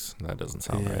bags. That doesn't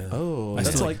sound right. Oh, I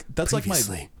that's still like my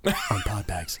previously on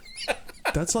Podbags.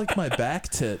 that's like my back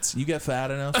tits. You get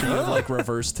fat enough, you have like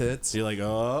reverse tits. You're like,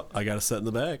 oh, I got to set in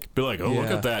the back. Be like, oh, look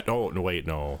Yeah. at that. Oh, no, wait,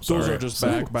 no. Those Sorry. are just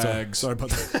back bags. Sorry about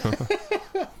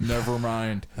that. Never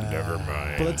mind. Never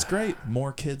mind. But it's great.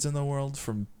 More kids in the world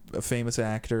from famous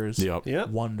actors. Yep. Yep.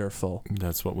 Wonderful.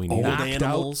 That's what we need. Old Knocked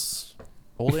animals.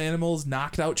 Old animals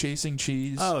knocked out chasing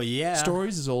cheese. Oh, yeah.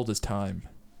 Stories as old as time.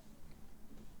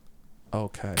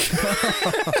 Okay.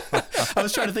 I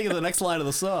was trying to think of the next line of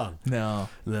the song. No.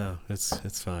 No, it's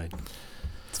fine.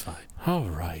 It's fine. All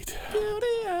right. Beauty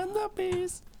and the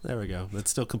Beast. There we go. That's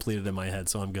still completed in my head,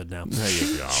 so I'm good now. There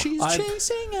you go. She's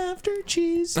chasing after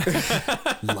cheese.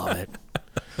 Love it.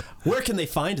 Where can they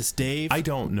find us, Dave? I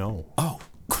don't know. Oh,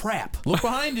 crap. Look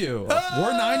behind you.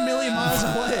 We're 9 million miles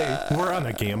away. We're on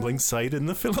a gambling site in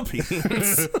the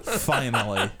Philippines.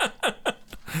 Finally.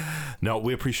 No,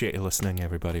 we appreciate you listening,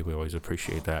 everybody. We always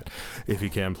appreciate that. If you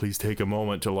can, please take a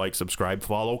moment to like, subscribe,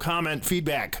 follow, comment,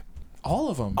 feedback. All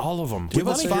of them. All of them. Give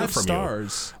We us wanna hear 5 from you.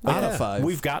 stars out of 5.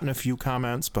 We've gotten a few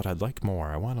comments, but I'd like more.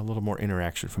 I want a little more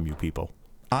interaction from you people.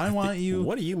 I want you.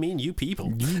 What do you mean, you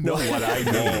people? You know what I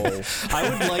know.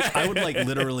 I would like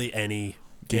literally any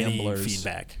Gamblers.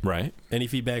 feedback. Right? Any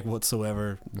feedback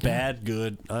whatsoever. Bad,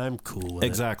 good. I'm cool with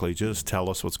Exactly. Just tell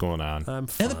us what's going on. it. I'm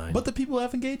fine. But the people who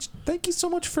have engaged, thank you so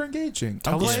much for engaging.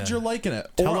 I'm Tell us- glad you're liking it.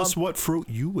 Tell Or, us what fruit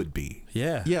you would be.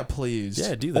 yeah. Yeah, please.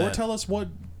 Yeah, do Or that. tell us what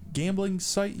gambling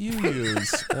site you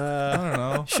use. I don't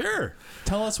know. Sure.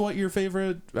 Tell us what your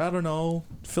favorite, I don't know,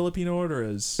 Filipino order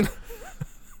is.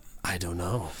 I don't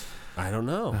know.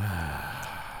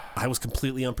 I was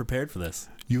completely unprepared for this.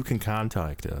 You can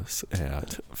contact us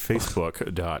at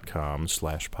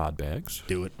facebook.com/podbags.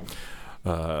 Do it.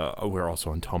 We're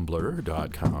also on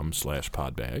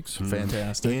tumblr.com/podbags.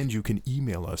 Fantastic. And you can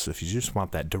email us if you just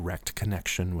want that direct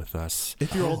connection with us.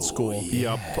 If you're old school.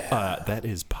 Yep. That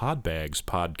is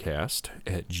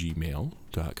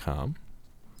podbagspodcast@gmail.com.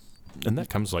 And that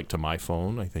comes like to my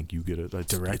phone. I think you get it.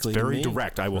 Directly It's to very me?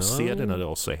 direct. I will see it and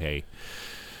it'll say, hey.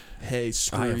 Hey,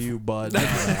 screw you, bud.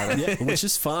 Yeah, which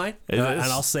is fine. It And is.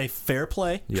 I'll say fair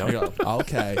play. Yep.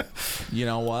 Okay. You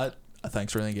know what?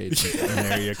 Thanks for the engagement.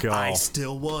 There you go. I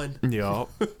still won. Yep.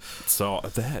 So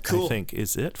that, Cool. I think,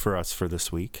 is it for us for this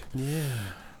week. Yeah.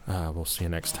 We'll see you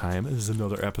next time. This is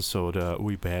another episode.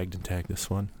 We bagged and tagged this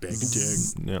one. Bag and tag.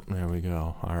 Yep, there we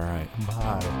go. All right.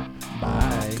 Bye.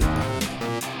 Bye.